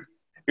canceled.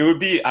 It would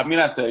be. I'm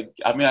gonna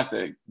have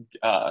to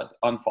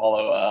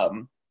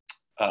unfollow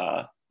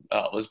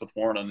Elizabeth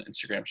Warren on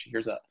Instagram. She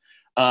hears that.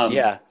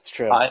 Yeah, it's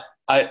true.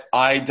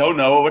 I don't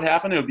know what would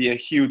happen. It would be a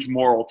huge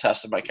moral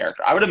test of my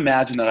character. I would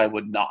imagine that I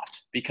would not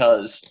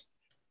because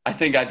I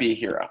think I'd be a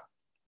hero.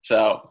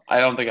 So I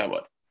don't think I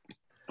would.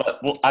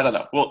 But I don't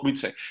know. We'd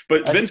see.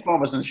 But Vince Vaughn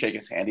wasn't shake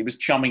his hand. He was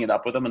chumming it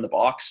up with him in the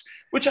box,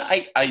 which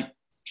I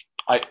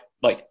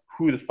like.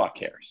 Who the fuck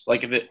cares?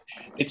 Like if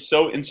it's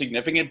so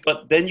insignificant.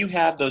 But then you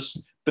have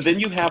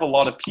a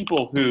lot of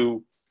people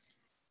who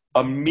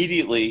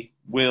immediately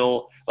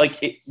will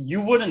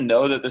you wouldn't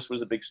know that this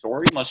was a big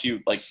story unless you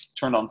like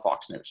turned on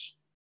Fox News.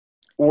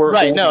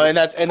 And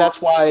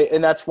that's why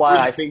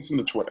I think from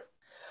the Twitter.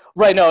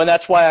 Right, no, and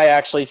that's why I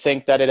actually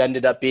think that it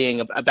ended up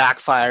being a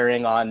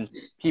backfiring on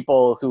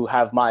people who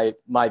have my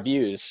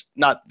views,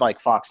 not like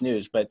Fox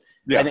News, but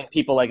yeah. I think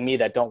people like me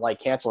that don't like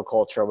cancel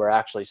culture were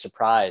actually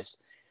surprised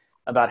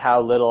about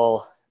how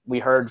little we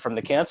heard from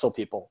the cancel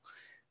people.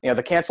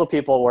 The cancel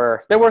people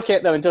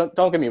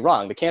don't get me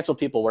wrong, the cancel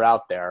people were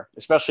out there,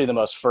 especially the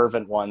most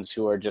fervent ones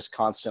who are just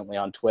constantly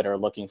on Twitter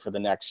looking for the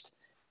next,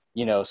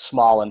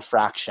 small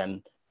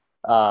infraction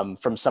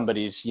from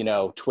somebody's,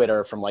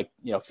 Twitter from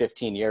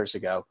 15 years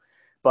ago.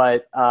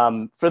 But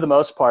for the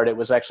most part, it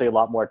was actually a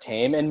lot more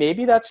tame. And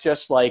maybe that's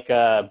just like,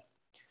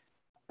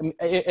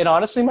 it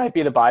honestly might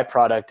be the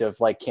byproduct of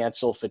like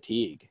cancel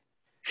fatigue.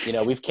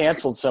 We've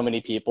canceled so many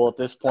people at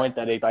this point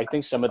that I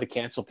think some of the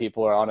cancel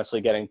people are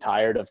honestly getting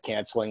tired of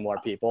canceling more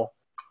people.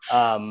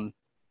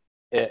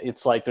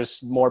 It's like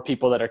there's more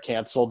people that are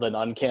canceled than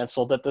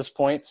uncanceled at this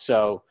point.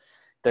 So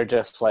they're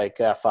just like,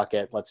 fuck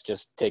it, let's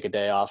just take a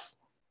day off.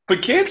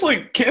 But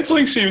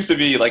canceling seems to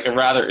be like a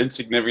rather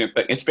insignificant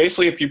thing. It's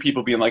basically a few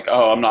people being like,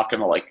 "Oh, I'm not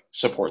going to like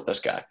support this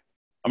guy.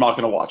 I'm not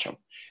going to watch him."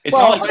 It's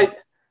Well, not like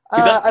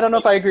that. I don't know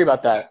if I agree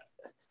about that.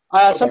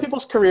 Some Okay.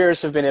 people's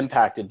careers have been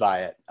impacted by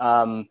it.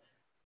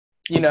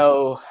 You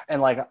know,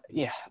 and like,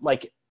 yeah,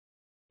 like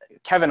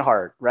Kevin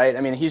Hart, right?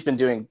 I mean, he's been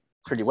doing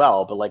pretty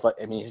well, but like,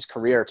 I mean, his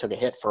career took a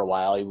hit for a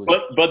while. He was,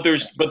 But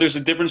there's a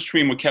difference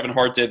between what Kevin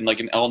Hart did and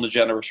like an Ellen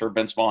DeGeneres or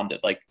Vince Vaughn did.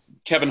 Like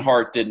Kevin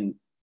Hart didn't.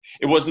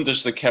 It wasn't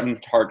just that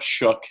Kevin Hart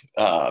shook.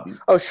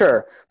 oh,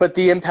 sure, but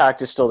the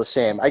impact is still the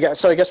same. I guess.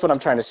 So I guess what I'm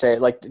trying to say,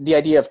 like the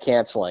idea of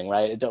canceling,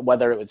 right?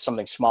 Whether it was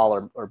something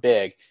small or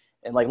big,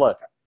 and like, look,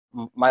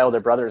 my older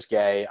brother's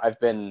gay. I've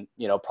been,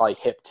 you know, probably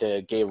hip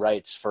to gay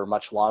rights for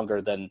much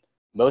longer than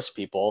most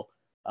people.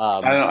 I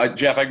Um, don't know,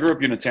 Jeff. I grew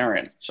up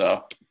Unitarian,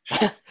 so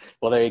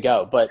well, there you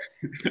go. But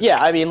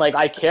yeah, I mean, like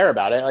I care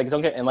about it. Like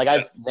don't get and like I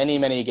have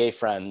many gay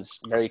friends,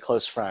 very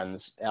close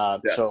friends. yeah,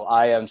 So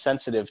I am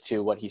sensitive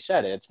to what he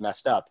said, and it's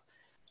messed up.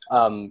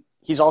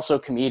 He's also a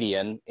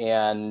comedian,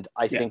 and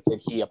I yeah. think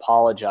that he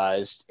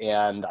apologized,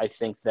 and I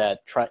think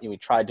that we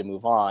tried to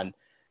move on.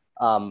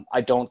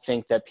 I don't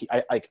think that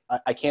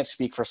I can't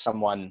speak for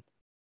someone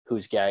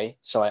who's gay,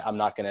 so I'm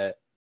not going to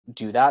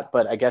do that.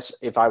 But I guess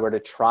if I were to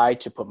try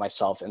to put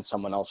myself in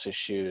someone else's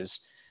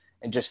shoes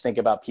and just think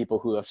about people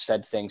who have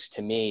said things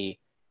to me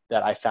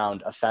that I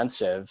found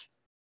offensive,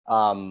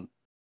 um,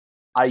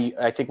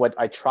 I think what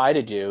I try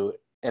to do,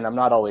 and I'm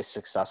not always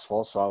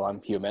successful, so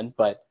I'm human,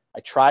 but I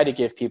try to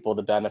give people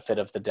the benefit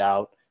of the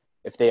doubt.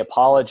 If they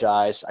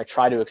apologize, I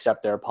try to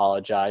accept their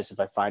apologize if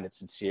I find it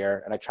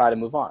sincere, and I try to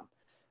move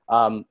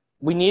on.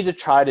 We need to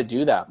try to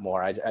do that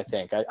more. I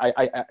think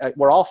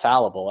we're all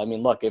fallible. I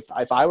mean, look,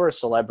 if I were a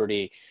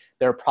celebrity,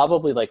 there are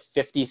probably like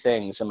 50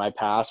 things in my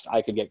past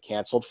I could get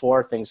canceled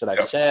for, things that I've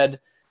Yep. said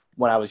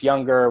when I was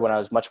younger, when I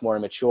was much more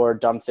immature,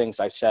 dumb things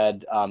I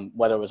said,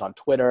 whether it was on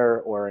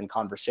Twitter or in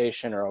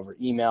conversation or over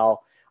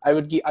email.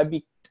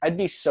 I'd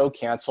be so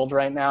canceled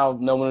right now.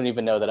 No one would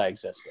even know that I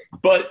existed.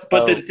 But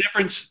the So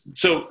difference.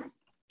 So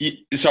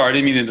sorry, I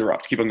didn't mean to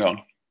interrupt. Keep on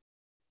going.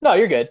 no,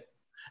 you're good.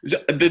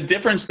 The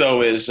difference,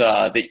 though, is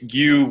that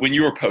when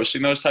you were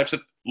posting those types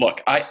of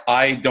look,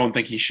 I don't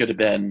think he should have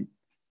been.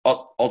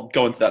 I'll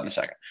go into that in a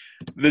second.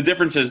 The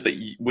difference is that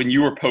when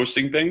you were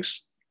posting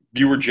things,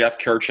 you were Jeff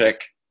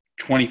Kerchick,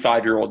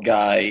 25-year-old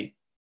guy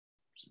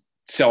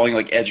selling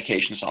like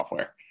education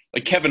software.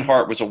 Like Kevin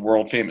Hart was a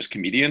world famous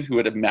comedian who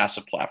had a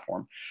massive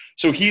platform,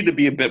 so he had to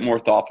be a bit more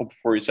thoughtful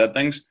before he said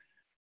things.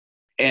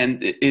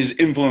 And his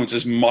influence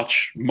is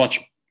much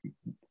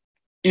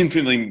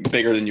infinitely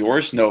bigger than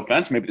yours. No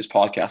offense. Maybe this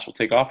podcast will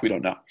take off. We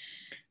don't know.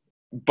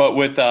 But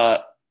with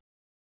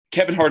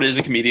Kevin Hart is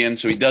a comedian,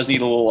 so he does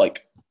need a little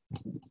like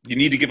you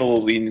need to give a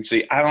little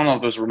leniency. I don't know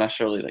if those were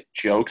necessarily like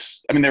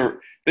jokes. I mean,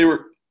 they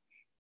were.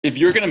 If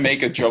you're gonna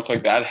make a joke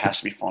like that, it has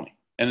to be funny,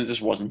 and it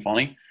just wasn't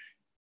funny.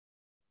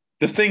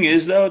 The thing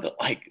is, though, that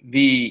like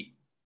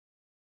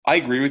I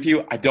agree with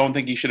you. I don't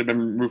think he should have been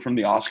removed from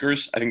the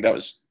Oscars. I think that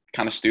was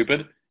kind of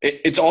stupid.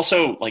 It's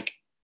also like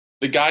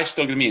the guy's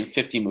still going to be in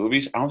 50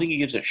 movies. I don't think he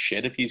gives a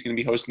shit if he's going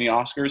to be hosting the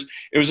Oscars.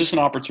 It was just an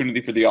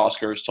opportunity for the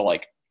Oscars to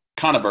like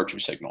kind of virtue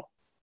signal.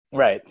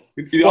 Right.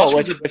 The Well,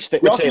 Oscars, the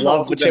which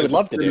they would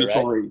love to do,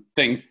 right?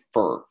 thing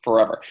for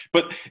forever.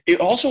 But it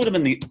also would have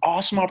been the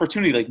awesome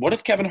opportunity. Like, what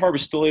if Kevin Hart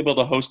was still able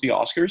to host the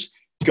Oscars,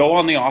 go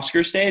on the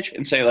Oscar stage,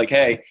 and say, like,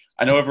 "Hey,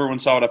 I know everyone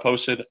saw what I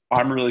posted.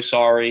 I'm really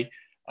sorry.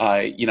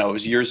 It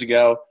was years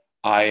ago.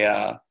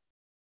 I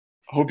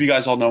hope you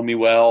guys all know me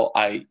well.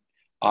 Like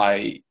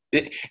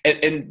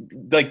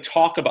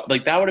talk about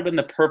like that would have been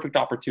the perfect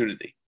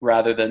opportunity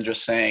rather than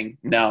just saying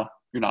no,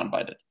 you're not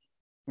invited.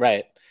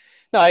 Right.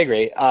 No, I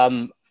agree.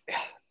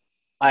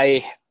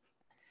 I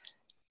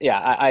Yeah,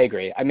 I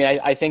agree. I mean,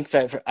 I think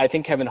that I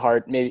think Kevin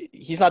Hart, maybe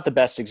he's not the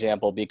best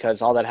example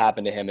because all that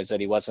happened to him is that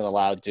he wasn't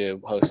allowed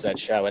to host that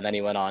show, and then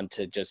he went on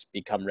to just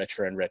become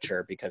richer and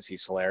richer because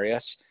he's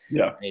hilarious.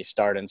 Yeah. And he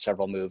starred in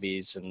several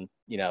movies, and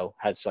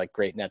has like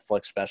great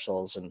Netflix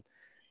specials, and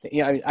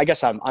I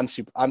guess I'm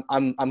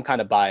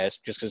kind of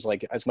biased just because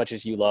like as much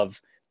as you love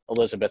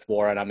Elizabeth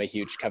Warren, I'm a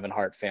huge Kevin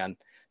Hart fan,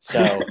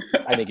 so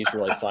I think he's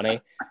really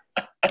funny.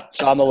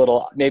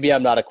 So maybe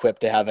I'm not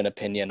equipped to have an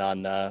opinion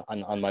on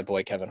my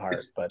boy Kevin Hart,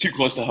 It's but too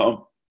close to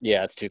home.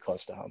 yeah, it's too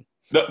close to home.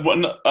 The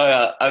one,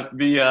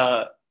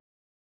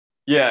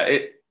 yeah,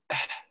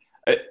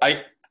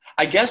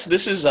 I guess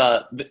this is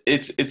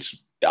it's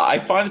I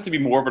find it to be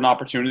more of an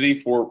opportunity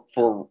for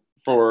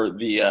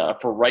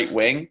right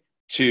wing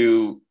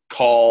to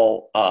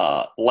call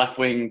left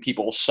wing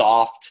people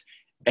soft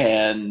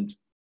and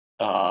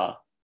uh,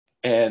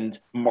 and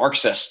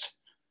Marxist.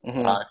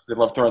 Hmm. They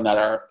love throwing that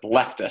are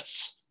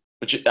leftists,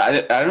 which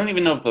I don't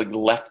even know if like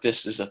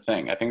leftist is a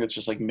thing. I think it's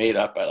just like made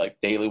up by like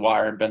Daily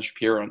Wire and Ben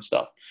Shapiro and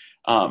stuff.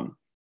 Um,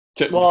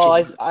 Well,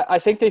 I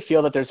think they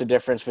feel that there's a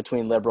difference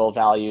between liberal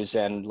values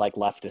and like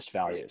leftist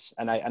values,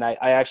 and I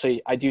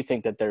actually I do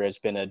think that there has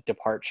been a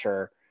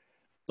departure.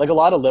 Like a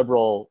lot of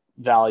liberal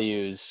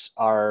values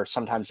are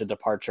sometimes a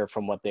departure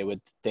from what they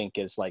would think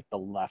is like the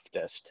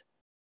leftist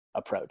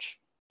approach.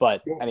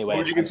 But What anyway,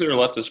 would you consider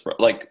leftist?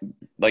 Like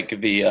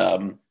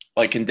the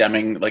like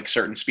condemning like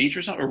certain speech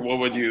or something, or what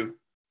would you?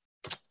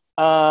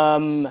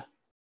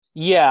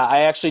 Yeah,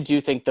 I actually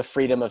do think the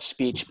freedom of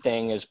speech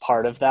thing is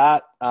part of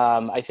that.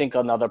 I think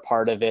another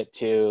part of it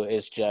too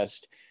is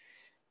just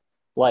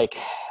like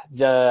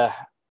the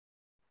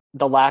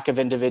the lack of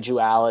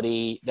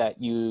individuality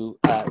that you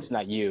it's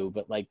not you,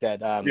 but like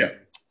that Yeah.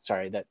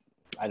 sorry, that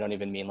I don't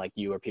even mean like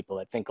you or people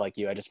that think like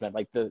you. I just meant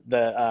like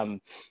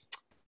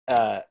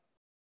uh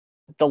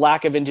the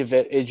lack of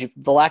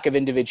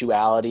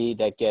individuality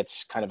that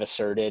gets kind of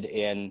asserted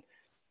in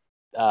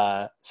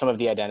some of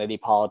the identity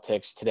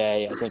politics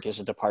today, I think, is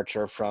a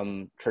departure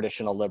from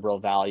traditional liberal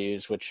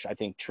values, which I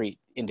think treat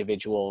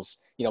individuals.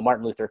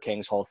 Martin Luther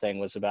King's whole thing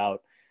was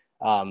about,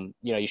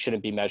 you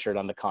shouldn't be measured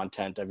on the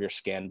content of your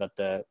skin, but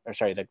the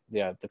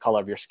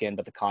color of your skin,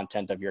 but the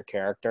content of your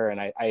character.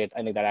 And I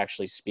think that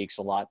actually speaks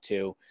a lot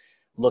to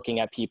looking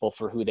at people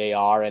for who they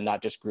are and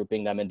not just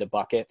grouping them into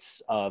buckets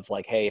of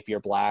like, hey, if you're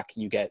black,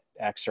 you get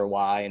X or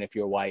Y, and if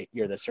you're white,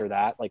 you're this or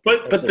that. Like,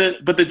 But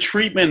the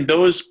treatment,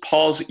 those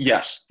Paul's,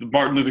 yes,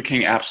 Martin Luther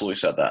King absolutely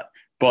said that. Mhm.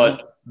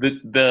 But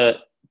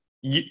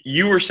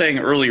you were saying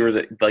earlier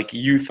that like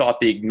you thought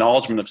the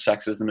acknowledgement of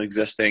sexism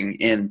existing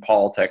in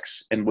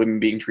politics and women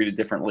being treated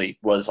differently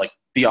was like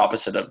the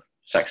opposite of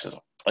sexism.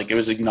 Like it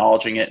was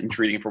acknowledging it and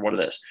treating it for what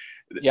it is.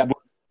 Yep.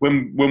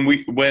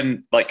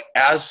 When like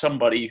as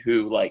somebody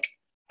who like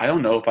I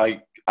don't know if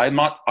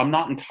I'm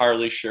not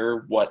entirely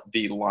sure what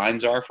the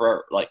lines are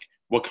for like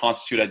what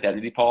constitute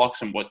identity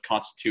politics and what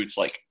constitutes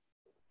like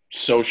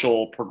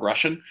social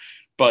progression.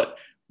 But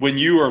when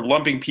you are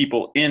lumping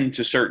people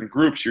into certain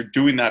groups, you're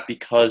doing that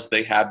because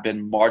they have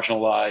been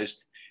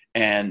marginalized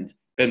and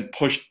been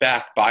pushed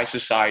back by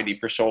society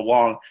for so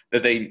long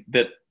that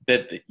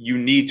that you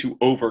need to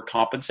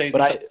overcompensate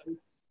But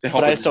to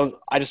help I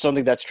it. just don't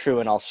think that's true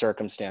in all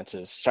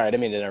circumstances. Sorry, I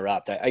didn't mean to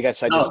interrupt. I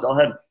guess I No, just go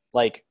ahead.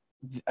 like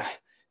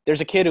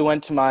there's a kid who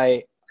went to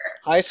my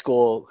high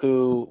school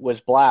who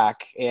was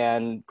black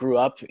and grew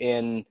up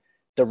in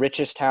the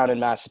richest town in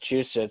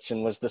Massachusetts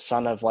and was the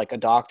son of like a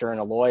doctor and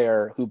a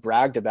lawyer who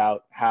bragged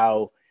about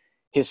how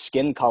his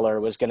skin color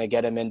was going to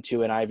get him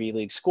into an Ivy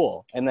League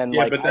school. And then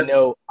Yeah, like but that's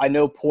I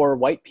know poor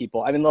white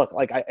people. I mean, look,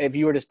 like if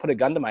you were to put a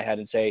gun to my head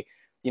and say,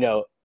 you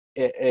know,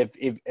 if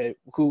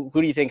who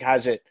do you think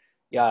has it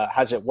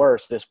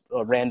worse, this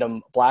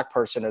random black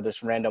person or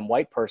this random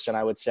white person?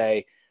 I would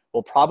say,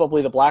 well,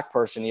 probably the black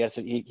person. He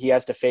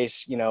has to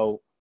face,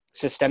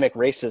 systemic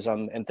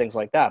racism and things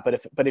like that.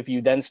 But if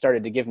you then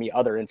started to give me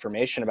other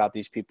information about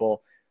these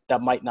people,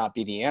 that might not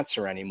be the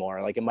answer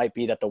anymore. Like it might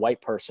be that the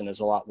white person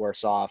is a lot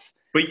worse off.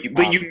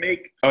 but you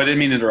make oh I didn't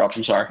mean to interrupt.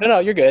 I'm sorry. No,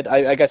 you're good.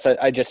 I guess I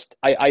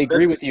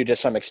agree with That's you to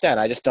some extent.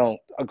 I just don't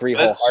agree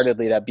that's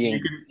wholeheartedly that you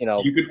being,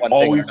 can you can one thing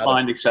or always another.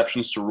 find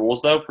exceptions to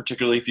rules though,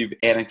 particularly if you've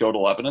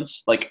anecdotal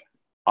evidence. Like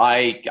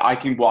I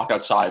can walk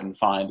outside and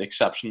find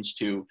exceptions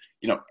to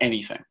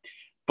anything,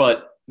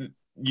 but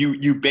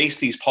you base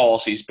these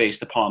policies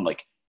based upon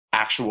like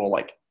actual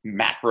like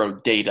macro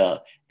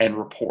data and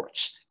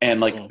reports,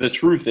 and like Mm. the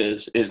truth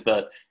is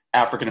that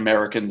African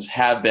Americans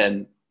have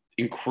been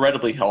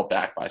incredibly held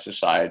back by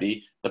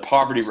society. The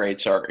poverty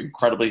rates are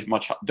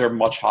they're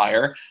much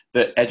higher.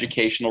 The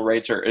educational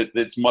rates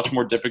it's much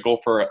more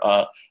difficult for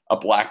a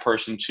black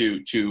person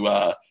to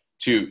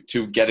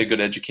get a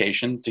good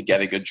education, to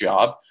get a good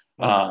job.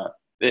 Mm.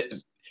 Uh,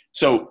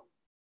 so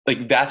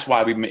like that's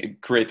why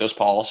create those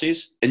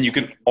policies, and you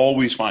can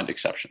always find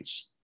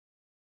exceptions.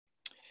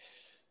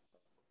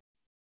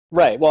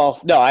 Right. Well,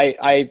 no,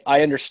 I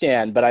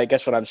understand, but I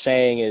guess what I'm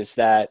saying is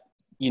that,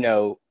 you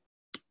know,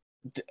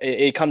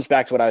 it comes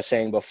back to what I was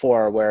saying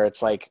before, where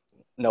it's like,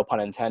 no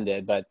pun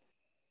intended, but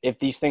if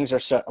these things are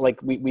so like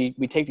we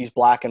take these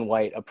black and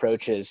white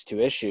approaches to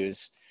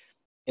issues.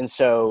 And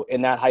so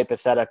in that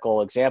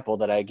hypothetical example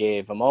that I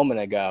gave a moment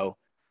ago,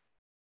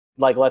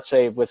 like let's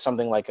say with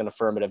something like an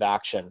affirmative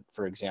action,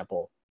 for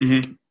example,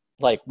 Mm-hmm.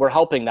 like we're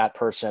helping that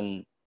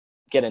person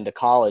get into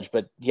college,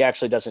 but he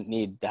actually doesn't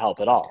need the help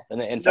at all.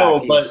 And in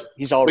fact, No,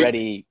 he's but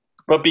already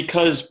but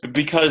because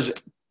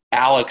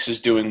Alex is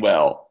doing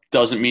well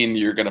doesn't mean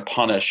you're going to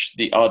punish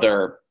the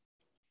other,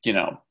 you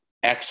know,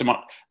 X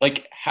amount.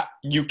 Like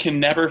you can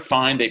never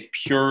find a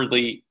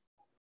purely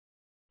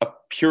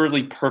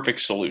perfect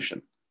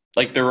solution.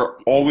 Like like there are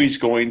always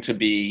going to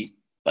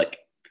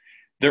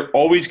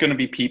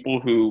be people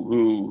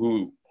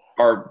who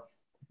are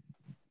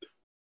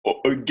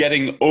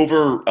getting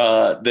over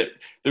that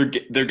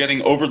they're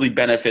getting overly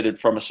benefited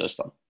from a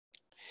system.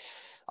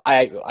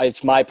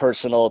 it's my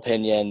personal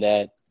opinion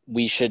that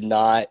we should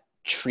not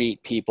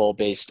treat people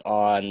based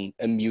on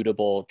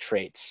immutable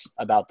traits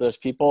about those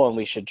people, and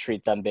we should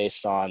treat them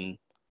based on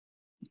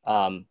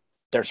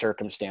their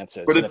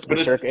circumstances. But And it, but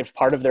it, if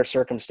part of their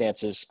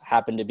circumstances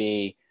happen to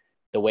be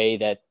the way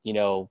that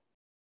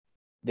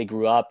they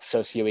grew up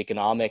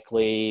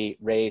socioeconomically,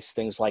 race,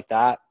 things like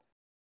that,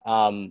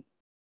 um,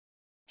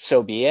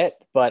 so be it.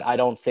 But I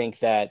don't think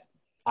that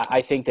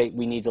I think that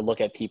we need to look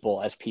at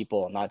people as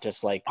people, not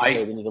just like,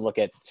 hey, I we need to look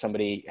at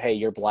somebody, hey,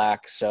 you're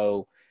black,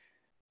 so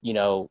you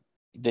know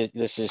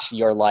this is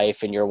your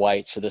life and you're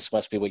white, so this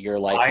must be what your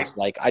life is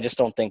like. I just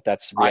don't think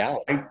that's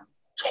reality. I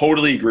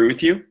totally agree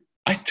with you.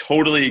 I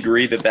totally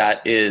agree that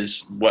that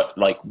is what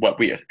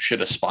we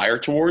should aspire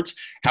towards.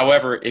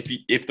 However,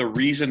 if the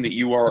reason that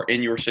you are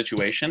in your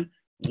situation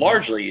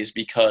largely is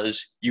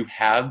because you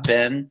have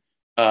been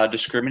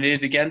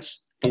discriminated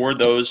against for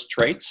those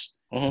traits,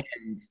 and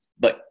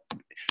like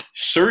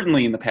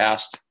certainly in the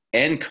past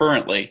and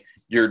currently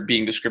you're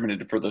being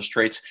discriminated for those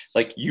traits,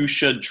 like you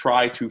should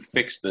try to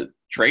fix the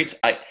traits.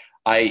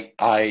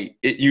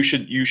 You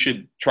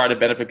should try to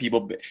benefit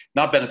people,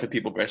 not benefit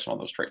people based on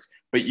those traits,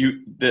 but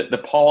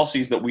the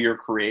policies that we are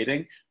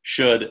creating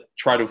should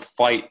try to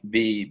fight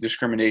the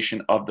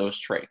discrimination of those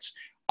traits.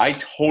 I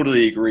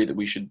totally agree that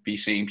we should be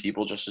seeing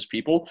people just as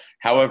people.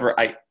 However,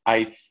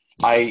 I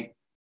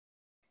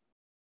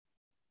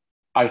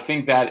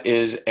think that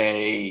is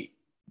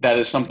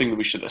something that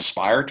we should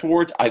aspire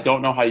towards. I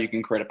don't know how you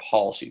can create a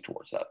policy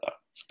towards that, though.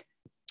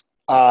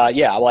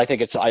 Yeah, well, I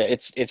think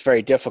it's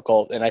very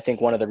difficult, and I think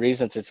one of the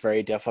reasons it's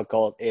very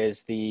difficult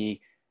is in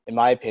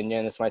my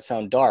opinion, this might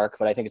sound dark,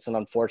 but I think it's an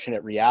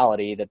unfortunate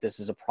reality that this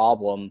is a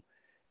problem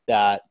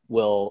that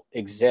will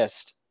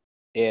exist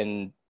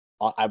in,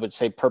 I would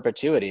say,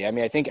 perpetuity. I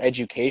mean, I think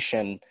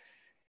education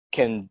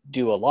can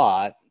do a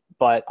lot,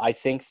 but I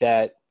think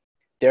that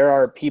there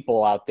are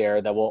people out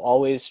there that will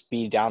always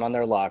be down on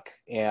their luck,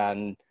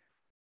 and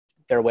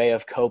their way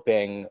of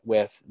coping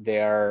with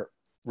their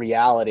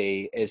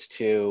reality is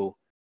to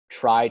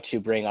try to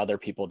bring other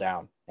people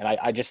down. And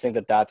I just think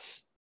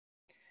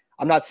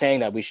I'm not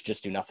saying that we should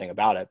just do nothing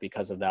about it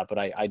because of that, but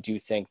I do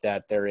think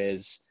that there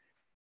is,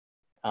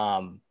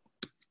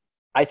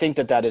 I think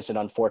that is an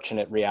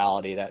unfortunate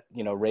reality that,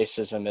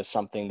 racism is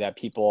something that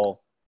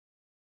people,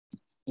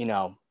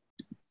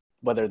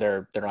 whether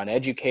they're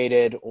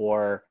uneducated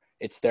or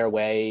it's their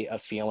way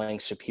of feeling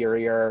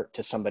superior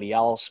to somebody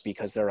else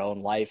because their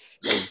own life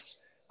is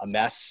a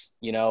mess.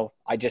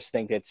 I just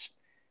think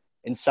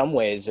in some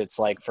ways, it's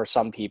like for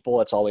some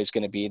people, it's always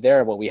going to be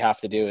there. What we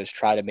have to do is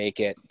try to make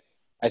it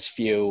as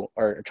few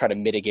or try to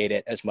mitigate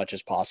it as much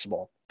as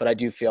possible. But I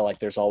do feel like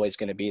there's always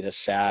going to be this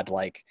sad,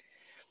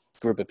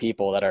 group of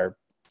people that are,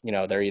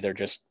 they're either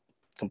just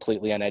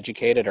completely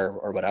uneducated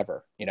or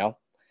whatever,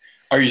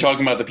 Are you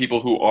talking about the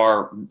people who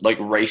are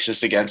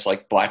racist against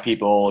black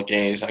people,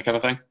 gays, that kind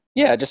of thing?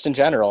 Yeah, just in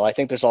general. I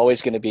think there's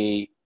always going to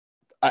be,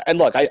 and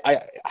look,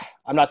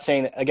 I'm not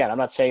saying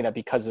that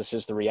because this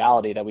is the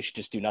reality that we should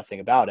just do nothing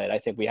about it. I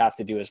think we have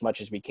to do as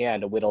much as we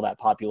can to whittle that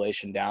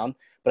population down.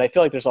 But I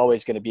feel like there's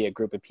always going to be a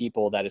group of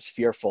people that is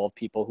fearful of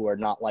people who are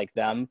not like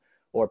them,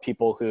 or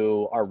people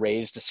who are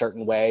raised a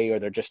certain way, or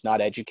they're just not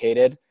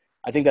educated.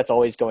 I think that's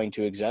always going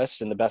to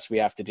exist. And the best we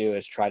have to do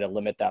is try to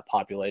limit that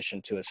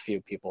population to as few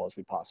people as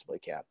we possibly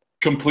can.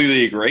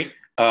 Completely agree.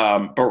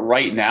 But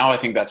right now, I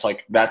think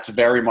that's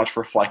very much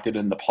reflected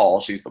in the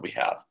policies that we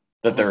have,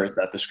 that there is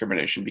that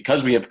discrimination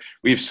because we have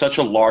such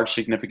a large,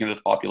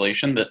 significant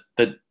population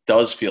that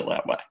does feel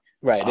that way.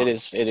 Right. It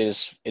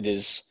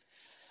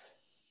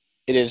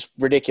is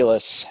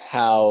ridiculous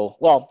how,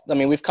 well, I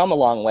mean, we've come a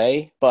long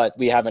way, but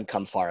we haven't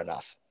come far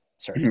enough,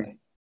 certainly.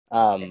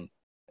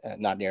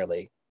 Not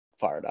nearly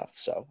far enough.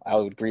 So I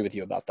would agree with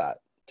you about that,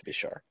 to be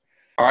sure.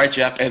 All right,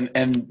 Jeff.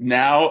 And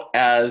now,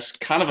 as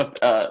kind of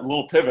a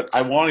little pivot,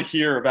 I want to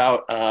hear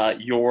about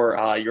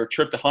your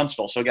trip to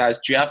Huntsville. So, guys,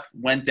 Jeff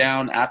went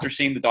down after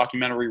seeing the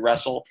documentary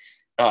Wrestle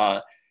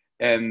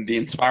and the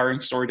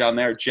inspiring story down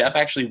there. Jeff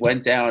actually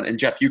went down, and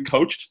Jeff, you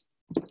coached?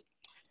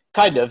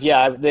 Kind of,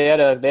 yeah. They had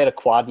a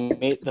quad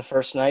meet the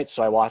first night,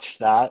 so I watched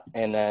that,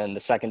 and then the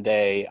second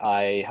day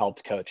I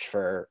helped coach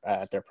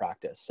at their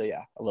practice. So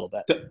yeah, a little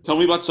bit. Tell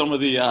me about some of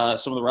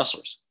the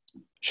wrestlers.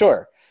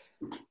 Sure.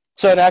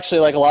 So, and actually,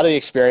 a lot of the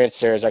experience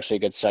there is actually a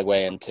good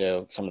segue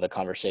into some of the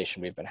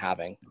conversation we've been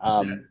having.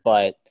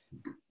 But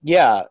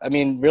yeah, I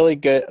mean, really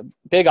good,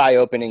 big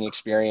eye-opening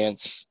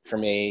experience for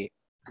me.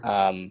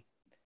 I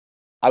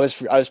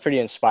was pretty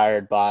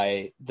inspired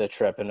by the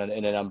trip in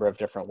a number of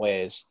different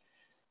ways.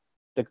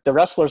 The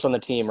wrestlers on the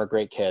team are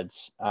great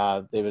kids.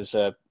 There was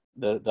the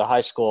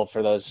high school,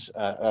 for those,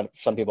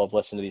 some people have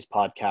listened to these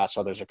podcasts,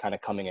 others are kind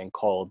of coming in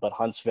cold, but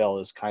Huntsville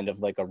is kind of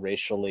like a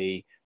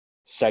racially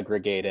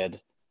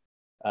segregated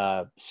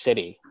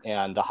city,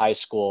 and the high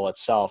school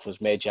itself was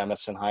Mae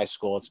Jemison High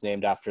School. It's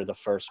named after the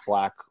first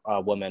black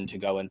woman to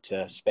go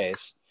into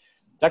space.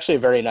 It's actually a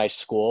very nice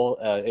school.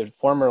 It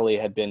formerly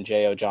had been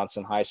J.O.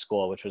 Johnson High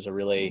School, which was a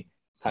really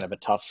kind of a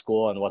tough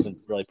school and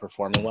wasn't really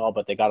performing well,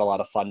 but they got a lot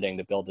of funding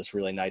to build this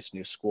really nice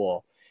new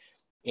school.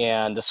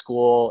 And the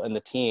school and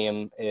the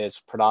team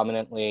is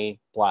predominantly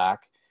black.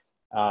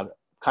 Kind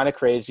of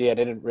crazy.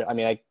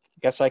 I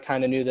guess I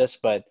kind of knew this,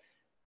 but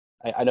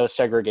I know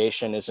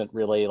segregation isn't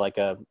really like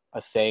a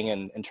thing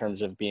in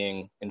terms of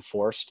being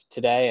enforced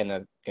today, and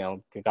it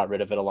got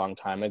rid of it a long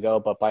time ago.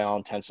 But by all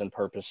intents and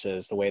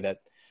purposes, the way that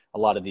a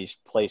lot of these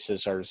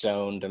places are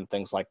zoned and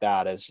things like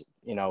that is,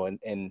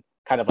 in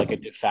kind of like a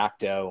de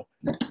facto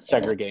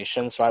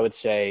segregation. So I would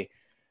say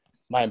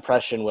my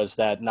impression was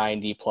that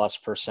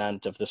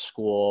 90+% of the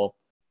school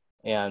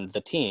and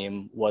the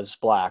team was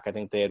black. I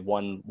think they had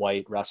one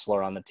white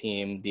wrestler on the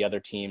team. The other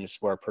teams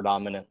were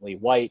predominantly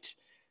white,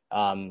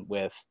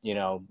 with,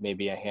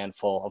 maybe a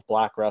handful of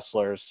black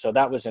wrestlers. So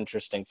that was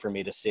interesting for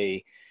me to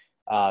see.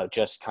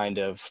 Just kind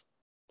of,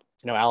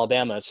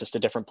 Alabama is just a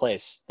different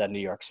place than New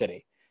York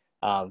City.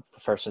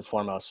 First and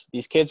foremost,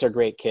 these kids are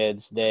great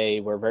kids. They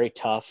were very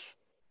tough,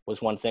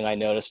 was one thing I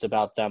noticed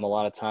about them. A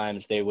lot of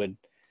times they would,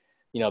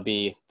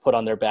 be put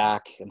on their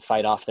back and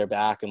fight off their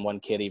back. And one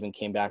kid even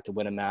came back to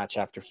win a match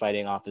after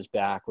fighting off his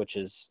back, which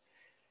is,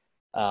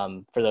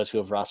 for those who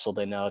have wrestled,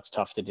 they know it's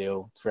tough to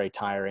do. It's very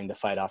tiring to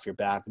fight off your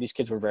back. But these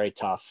kids were very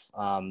tough.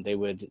 They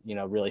would,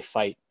 really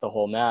fight the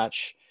whole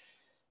match.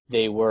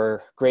 They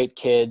were great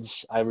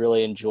kids. I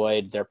really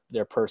enjoyed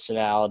their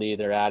personality,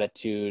 their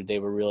attitude. They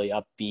were really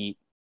upbeat.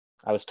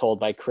 I was told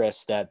by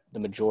Chris that the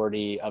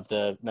majority of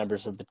the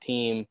members of the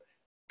team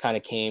kind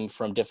of came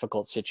from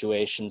difficult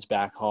situations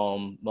back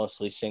home,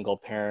 mostly single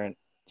parent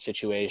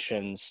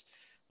situations,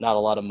 not a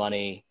lot of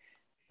money.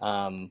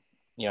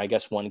 I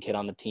guess one kid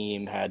on the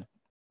team had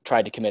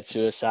tried to commit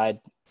suicide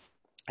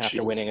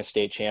after winning a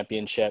state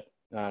championship.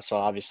 So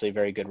obviously a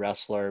very good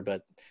wrestler,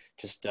 but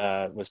just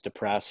was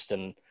depressed.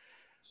 And,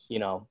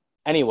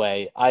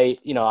 anyway, I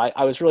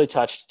was really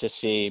touched to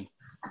see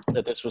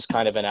that this was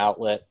kind of an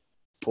outlet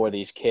for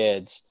these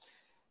kids.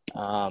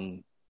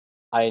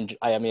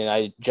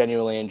 I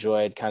genuinely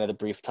enjoyed kind of the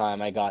brief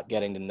time I got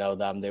getting to know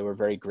them. They were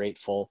very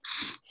grateful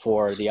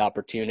for the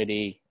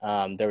opportunity.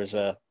 There was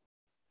a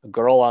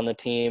girl on the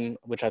team,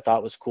 which I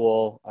thought was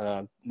cool.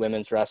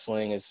 Women's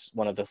wrestling is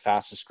one of the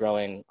fastest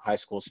growing high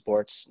school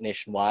sports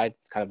nationwide.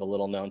 It's kind of a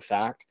little known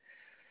fact.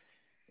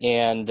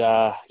 And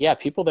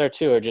people there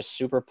too are just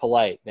super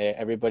polite.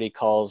 Everybody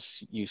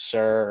calls you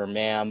sir or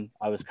ma'am.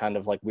 I was kind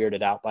of like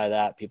weirded out by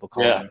that. People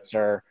calling me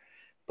sir,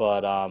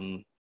 but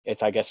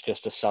it's, I guess,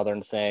 just a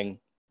Southern thing.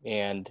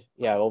 And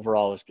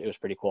overall it was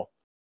pretty cool.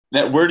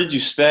 Now, where did you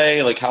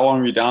stay? Like, how long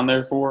were you down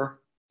there for?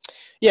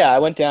 Yeah, I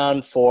went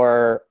down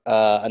for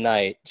a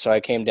night. So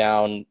I came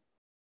down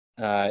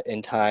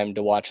in time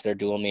to watch their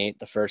dual meet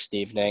the first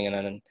evening, and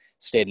then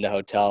stayed in the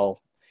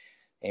hotel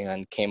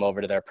and came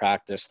over to their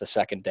practice the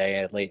second day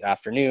at late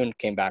afternoon,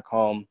 came back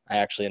home. I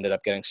actually ended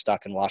up getting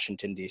stuck in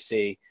Washington,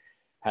 D.C.,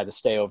 had to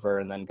stay over,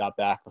 and then got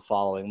back the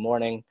following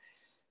morning.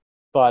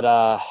 But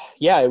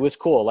it was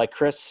cool. Like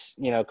Chris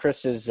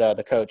is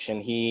the coach,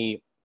 and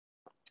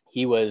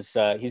he's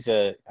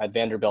at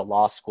Vanderbilt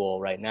Law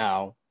School right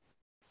now,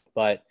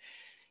 but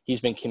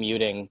he's been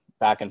commuting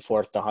back and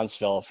forth to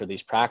Huntsville for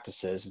these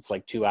practices. It's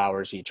like 2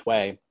 hours each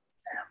way.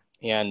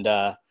 And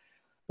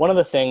one of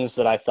the things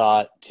that I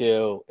thought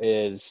too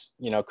is,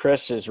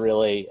 Chris is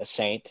really a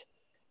saint.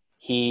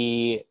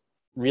 He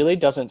really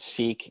doesn't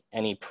seek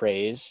any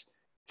praise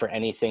for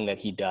anything that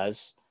he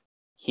does.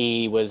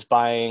 He was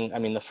buying,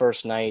 the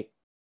first night,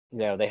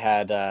 they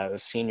had a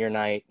senior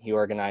night. He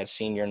organized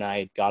senior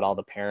night, got all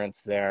the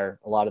parents there.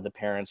 A lot of the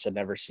parents had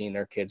never seen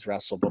their kids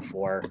wrestle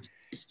before.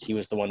 He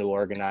was the one who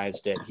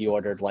organized it. He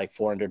ordered like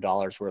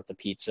 $400 worth of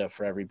pizza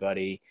for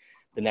everybody.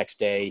 The next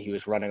day he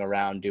was running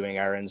around doing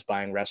errands,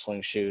 buying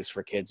wrestling shoes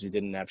for kids who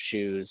didn't have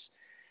shoes.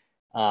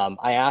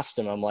 I asked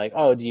him, I'm like,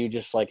 oh, do you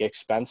just like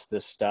expense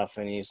this stuff?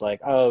 And he's like,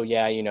 oh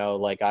yeah,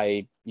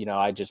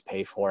 I just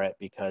pay for it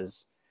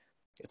because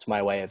it's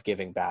my way of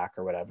giving back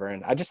or whatever.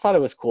 And I just thought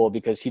it was cool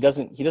because he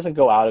doesn't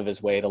go out of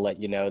his way to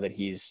let you know that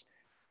he's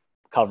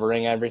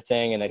covering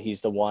everything and that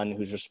he's the one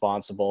who's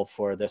responsible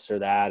for this or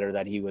that, or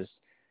that he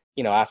was,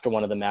 after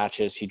one of the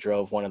matches, he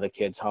drove one of the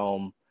kids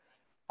home.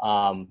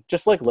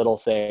 Just like little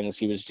things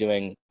he was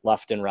doing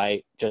left and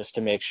right just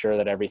to make sure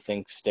that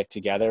everything stick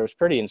together. It was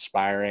pretty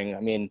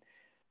inspiring.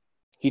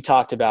 He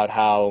talked about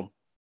how,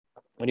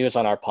 when he was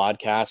on our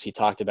podcast, he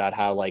talked about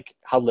how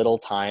little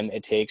time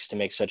it takes to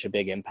make such a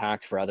big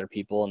impact for other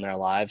people in their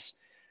lives,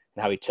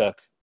 and how he took,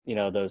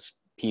 those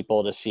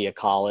people to see a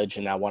college,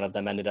 and now one of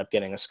them ended up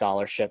getting a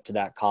scholarship to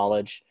that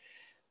college.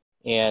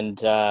 And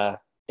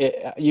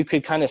you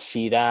could kind of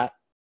see that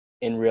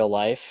in real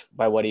life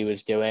by what he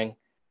was doing.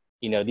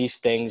 These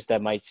things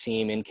that might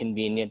seem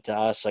inconvenient to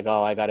us, like,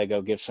 oh, I got to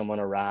go give someone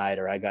a ride,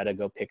 or I got to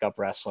go pick up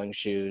wrestling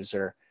shoes,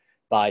 or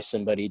buy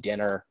somebody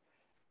dinner.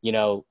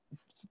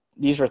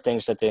 These were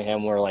things that to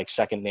him were like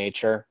second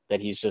nature, that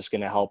he's just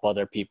going to help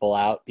other people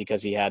out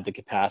because he had the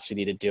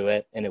capacity to do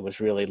it. And it was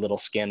really little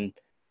skin,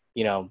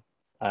 little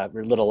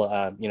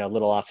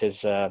off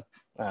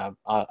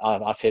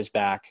his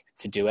back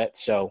to do it.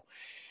 So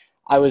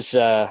I was,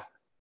 I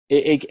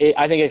think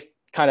it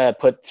kind of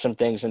put some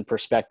things in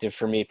perspective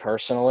for me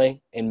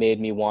personally, and made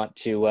me want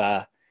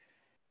to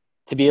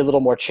be a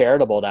little more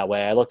charitable that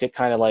way. I looked at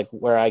kind of like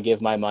where I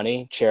give my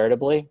money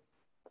charitably.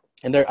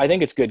 And I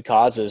think it's good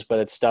causes, but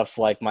it's stuff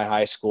like my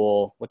high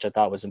school, which I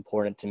thought was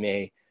important to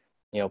me,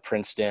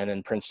 Princeton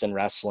and Princeton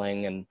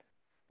wrestling. And,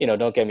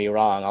 don't get me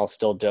wrong, I'll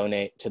still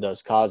donate to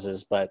those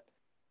causes, but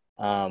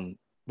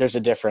there's a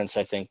difference,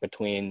 I think,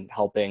 between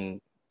helping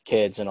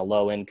kids in a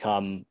low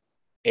income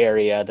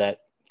area that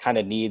kind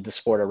of need the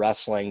sport of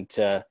wrestling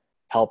to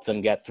help them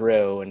get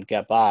through and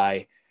get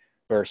by,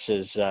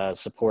 versus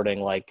supporting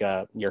like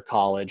your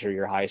college or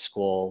your high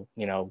school,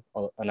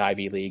 an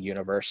Ivy League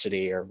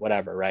university or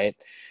whatever, right?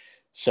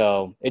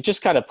 So it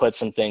just kind of put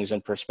some things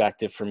in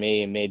perspective for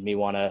me and made me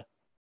want to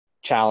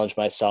challenge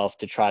myself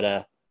to try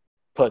to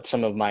put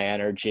some of my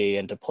energy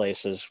into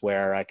places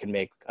where I can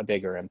make a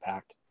bigger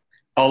impact.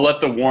 I'll let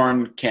the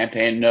Warren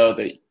campaign know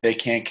that they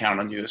can't count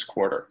on you this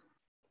quarter.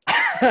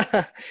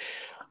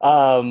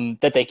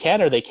 That they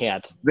can or they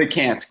can't? They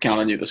can't count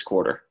on you this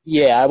quarter.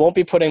 Yeah, I won't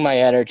be putting my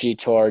energy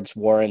towards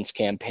Warren's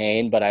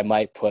campaign, but I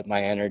might put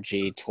my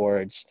energy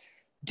towards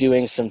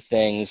doing some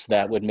things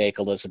that would make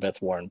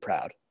Elizabeth Warren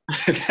proud.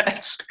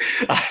 that's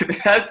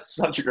that's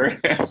such a great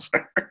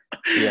answer.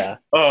 Yeah.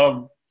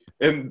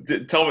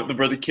 And tell me,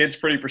 were the kids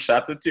pretty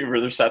perceptive to you? Were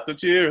they receptive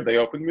to you? Are they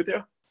open with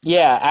you?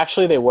 Yeah,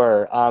 actually they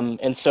were.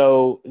 And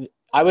so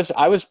I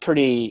was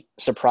pretty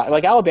surprised.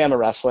 Like Alabama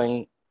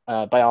wrestling,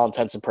 by all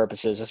intents and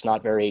purposes, is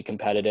not very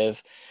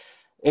competitive.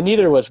 And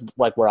neither was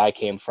like where I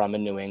came from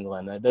in New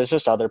England. There's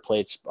just other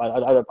places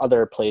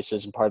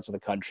and parts of the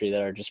country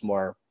that are just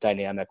more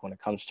dynamic when it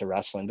comes to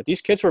wrestling. But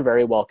these kids were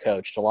very well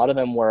coached. A lot of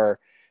them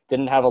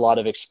didn't have a lot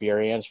of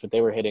experience, but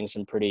they were hitting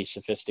some pretty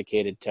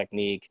sophisticated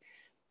technique.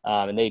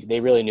 And they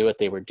really knew what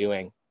they were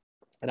doing.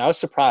 And I was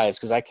surprised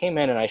because I came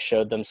in and I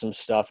showed them some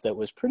stuff that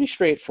was pretty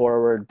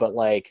straightforward, but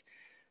like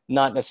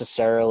not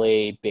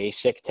necessarily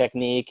basic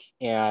technique,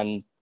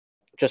 and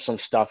just some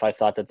stuff I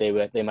thought that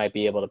they might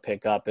be able to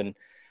pick up. And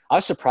I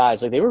was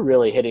surprised. Like they were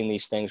really hitting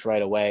these things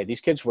right away.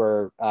 These kids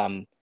were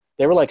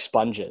they were like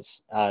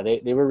sponges.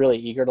 They were really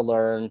eager to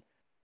learn,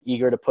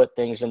 eager to put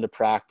things into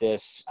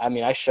practice. I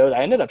mean, I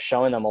ended up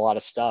showing them a lot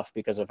of stuff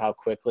because of how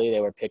quickly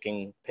they were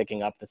picking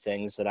up the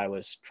things that I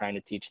was trying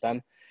to teach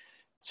them.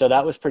 So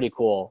that was pretty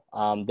cool.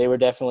 They were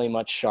definitely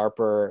much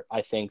sharper,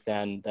 I think,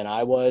 than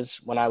I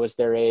was when I was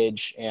their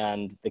age.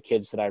 And the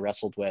kids that I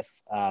wrestled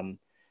with,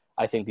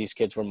 I think these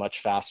kids were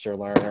much faster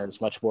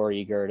learners, much more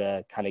eager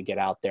to kind of get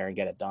out there and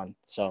get it done.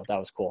 So that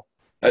was cool.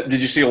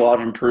 Did you see a lot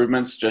of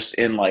improvements just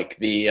in like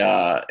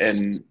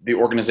in the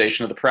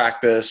organization of the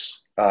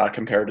practice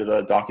compared to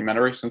the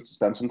documentary since it's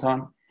been some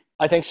time?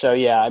 I think so.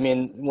 Yeah. I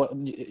mean,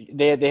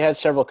 they had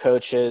several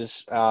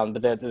coaches,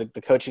 but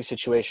the coaching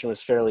situation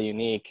was fairly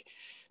unique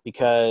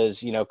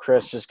because,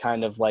 Chris is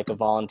kind of like a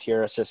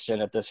volunteer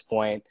assistant at this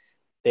point.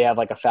 They have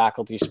like a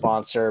faculty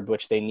sponsor,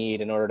 which they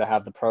need in order to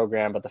have the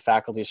program, but the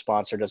faculty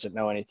sponsor doesn't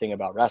know anything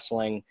about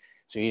wrestling.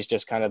 So he's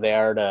just kind of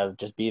there to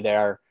just be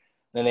there.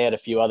 Then they had a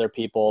few other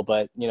people,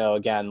 but,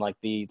 again, like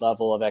the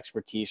level of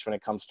expertise when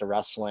it comes to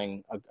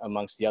wrestling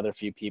amongst the other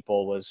few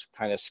people was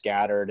kind of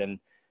scattered, and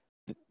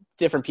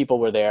different people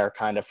were there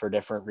kind of for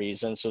different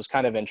reasons. So it was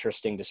kind of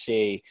interesting to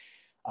see.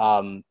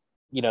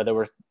 There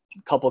were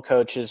a couple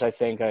coaches, I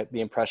think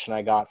the impression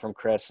I got from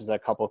Chris is that a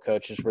couple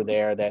coaches were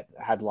there that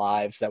had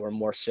lives that were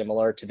more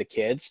similar to the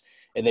kids,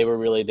 and they were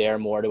really there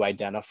more to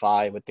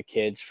identify with the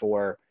kids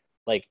for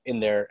like in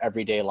their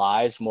everyday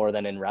lives more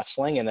than in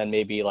wrestling. And then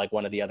maybe like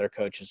one of the other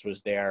coaches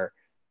was there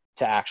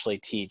to actually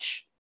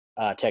teach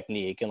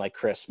technique. And like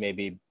Chris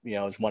maybe,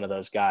 is one of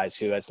those guys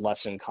who has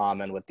less in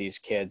common with these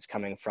kids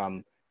coming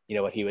from,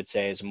 what he would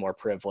say is a more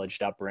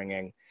privileged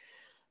upbringing.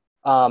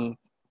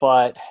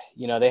 But,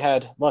 they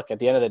had, look, at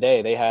the end of the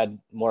day, they had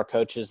more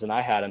coaches than I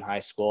had in high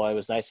school. It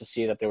was nice to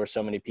see that there were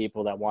so many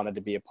people that wanted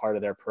to be a part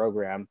of their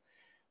program.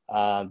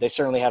 They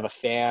certainly have a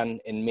fan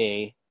in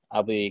me.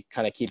 I'll be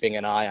kind of keeping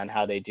an eye on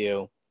how they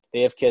do.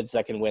 They have kids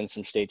that can win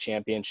some state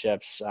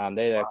championships.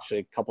 They had actually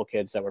a couple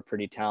kids that were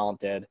pretty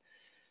talented.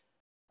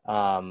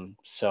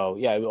 So,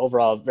 yeah,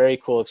 overall, very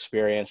cool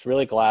experience.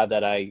 Really glad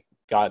that I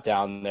got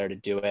down there to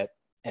do it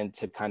and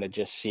to kind of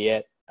just see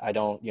it. I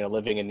don't,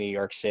 living in New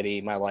York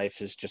City, my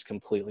life is just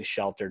completely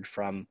sheltered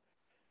from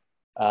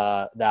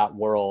that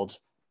world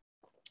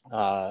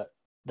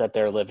that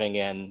they're living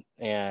in.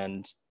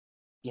 And,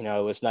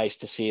 it was nice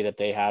to see that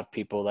they have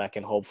people that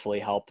can hopefully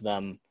help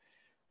them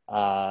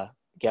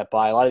get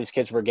by. A lot of these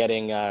kids were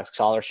getting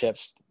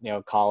scholarships,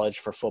 college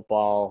for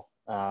football,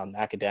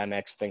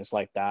 academics, things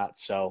like that.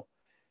 So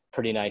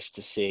pretty nice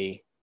to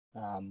see,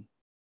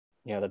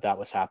 that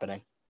was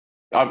happening.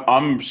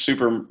 I'm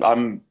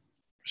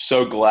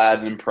so glad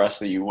and impressed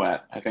that you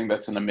went. I think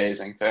that's an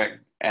amazing thing.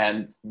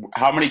 And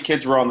how many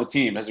kids were on the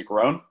team? Has it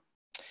grown?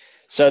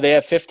 So they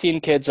have 15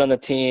 kids on the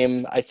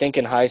team. I think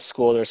in high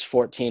school there's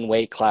 14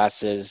 weight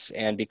classes,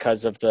 and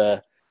because of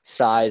the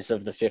size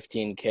of the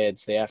 15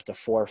 kids, they have to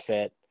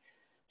forfeit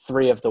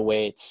 3 of the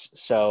weights.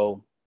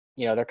 So,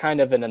 they're kind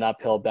of in an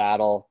uphill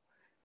battle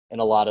in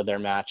a lot of their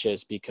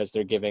matches because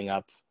they're giving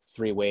up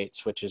 3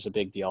 weights, which is a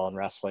big deal in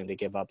wrestling to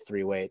give up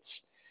 3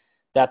 weights.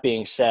 That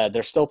being said,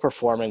 they're still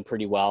performing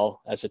pretty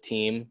well as a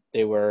team.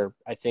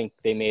 I think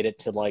they made it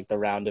to like the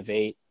round of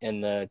 8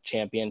 in the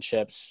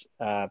championships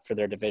for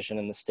their division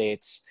in the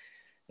States.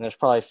 And there's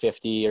probably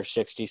 50 or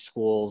 60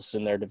 schools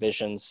in their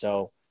division.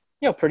 So,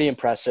 pretty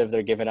impressive.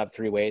 They're giving up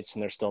 3 weights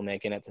and they're still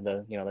making it to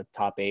the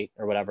top 8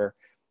 or whatever.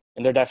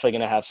 And they're definitely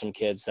going to have some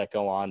kids that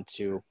go on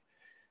to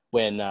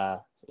win,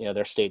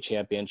 their state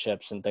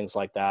championships and things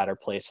like that, or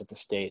place at the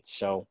States.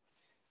 So,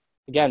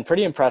 again,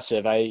 pretty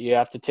impressive. You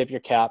have to tip your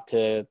cap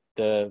to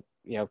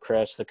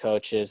Chris, the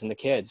coaches, and the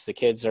kids. The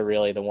kids are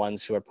really the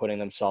ones who are putting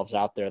themselves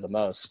out there the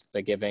most.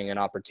 They're giving an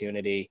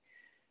opportunity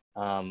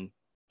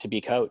to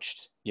be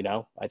coached.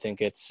 I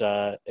think it's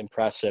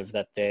impressive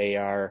that they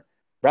are.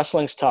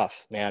 Wrestling's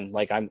tough, man.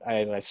 Like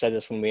I said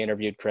this when we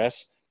interviewed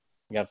Chris.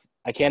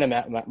 I can't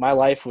imagine. My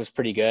life was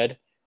pretty good,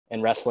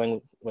 and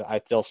wrestling,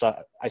 I still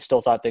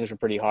thought things were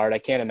pretty hard. I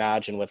can't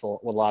imagine with a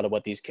lot of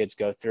what these kids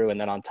go through,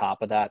 and then on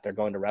top of that, they're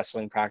going to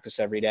wrestling practice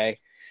every day.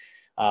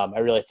 I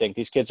really think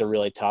these kids are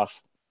really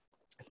tough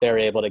if they're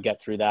able to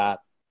get through that.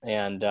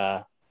 And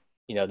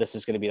this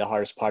is going to be the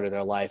hardest part of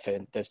their life.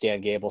 And as Dan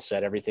Gable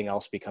said, everything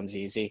else becomes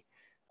easy.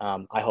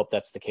 I hope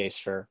that's the case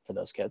for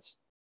those kids.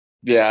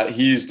 Yeah,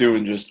 he's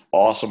doing just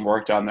awesome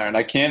work down there. And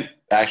I can't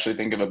actually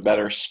think of a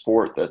better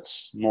sport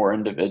that's more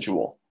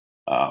individual,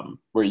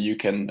 where you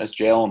can, as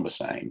Jalen was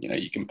saying,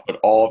 you can put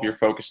all of your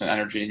focus and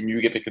energy and you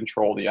get to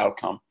control the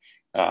outcome.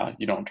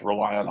 You don't have to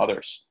rely on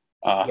others.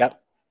 Yep.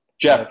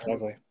 Jeff,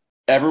 Exactly.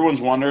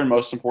 Everyone's wondering,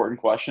 most important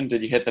question,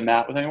 did you hit the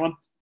mat with anyone?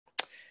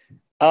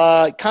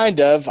 Kind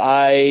of.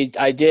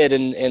 I did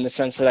in the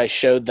sense that I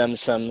showed them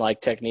some like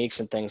techniques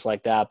and things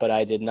like that, but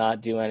I did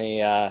not do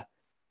any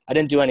I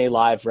didn't do any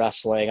live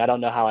wrestling. I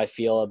don't know how I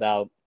feel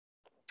about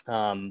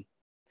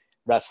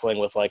wrestling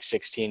with like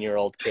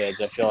 16-year-old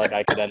kids. I feel like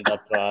I could end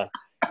up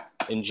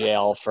in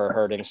jail for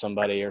hurting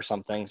somebody or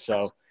something.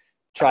 So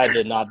tried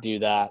to not do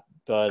that.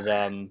 But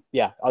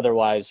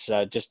otherwise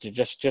just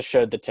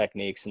showed the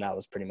techniques, and that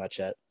was pretty much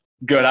it.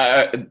 Good.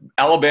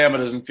 Alabama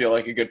doesn't feel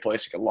like a good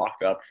place to get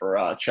locked up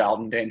for child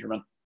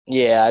endangerment.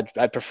 Yeah,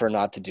 I prefer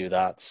not to do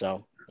that.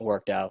 So it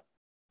worked out.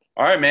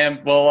 All right,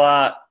 man.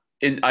 Well,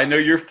 I know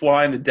you're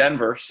flying to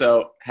Denver,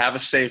 so have a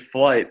safe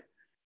flight.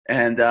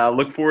 And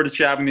look forward to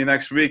chatting with you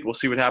next week. We'll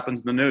see what happens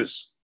in the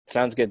news.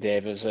 Sounds good,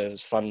 Dave. It was a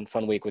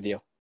fun week with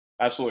you.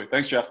 Absolutely.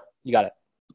 Thanks, Jeff. You got it.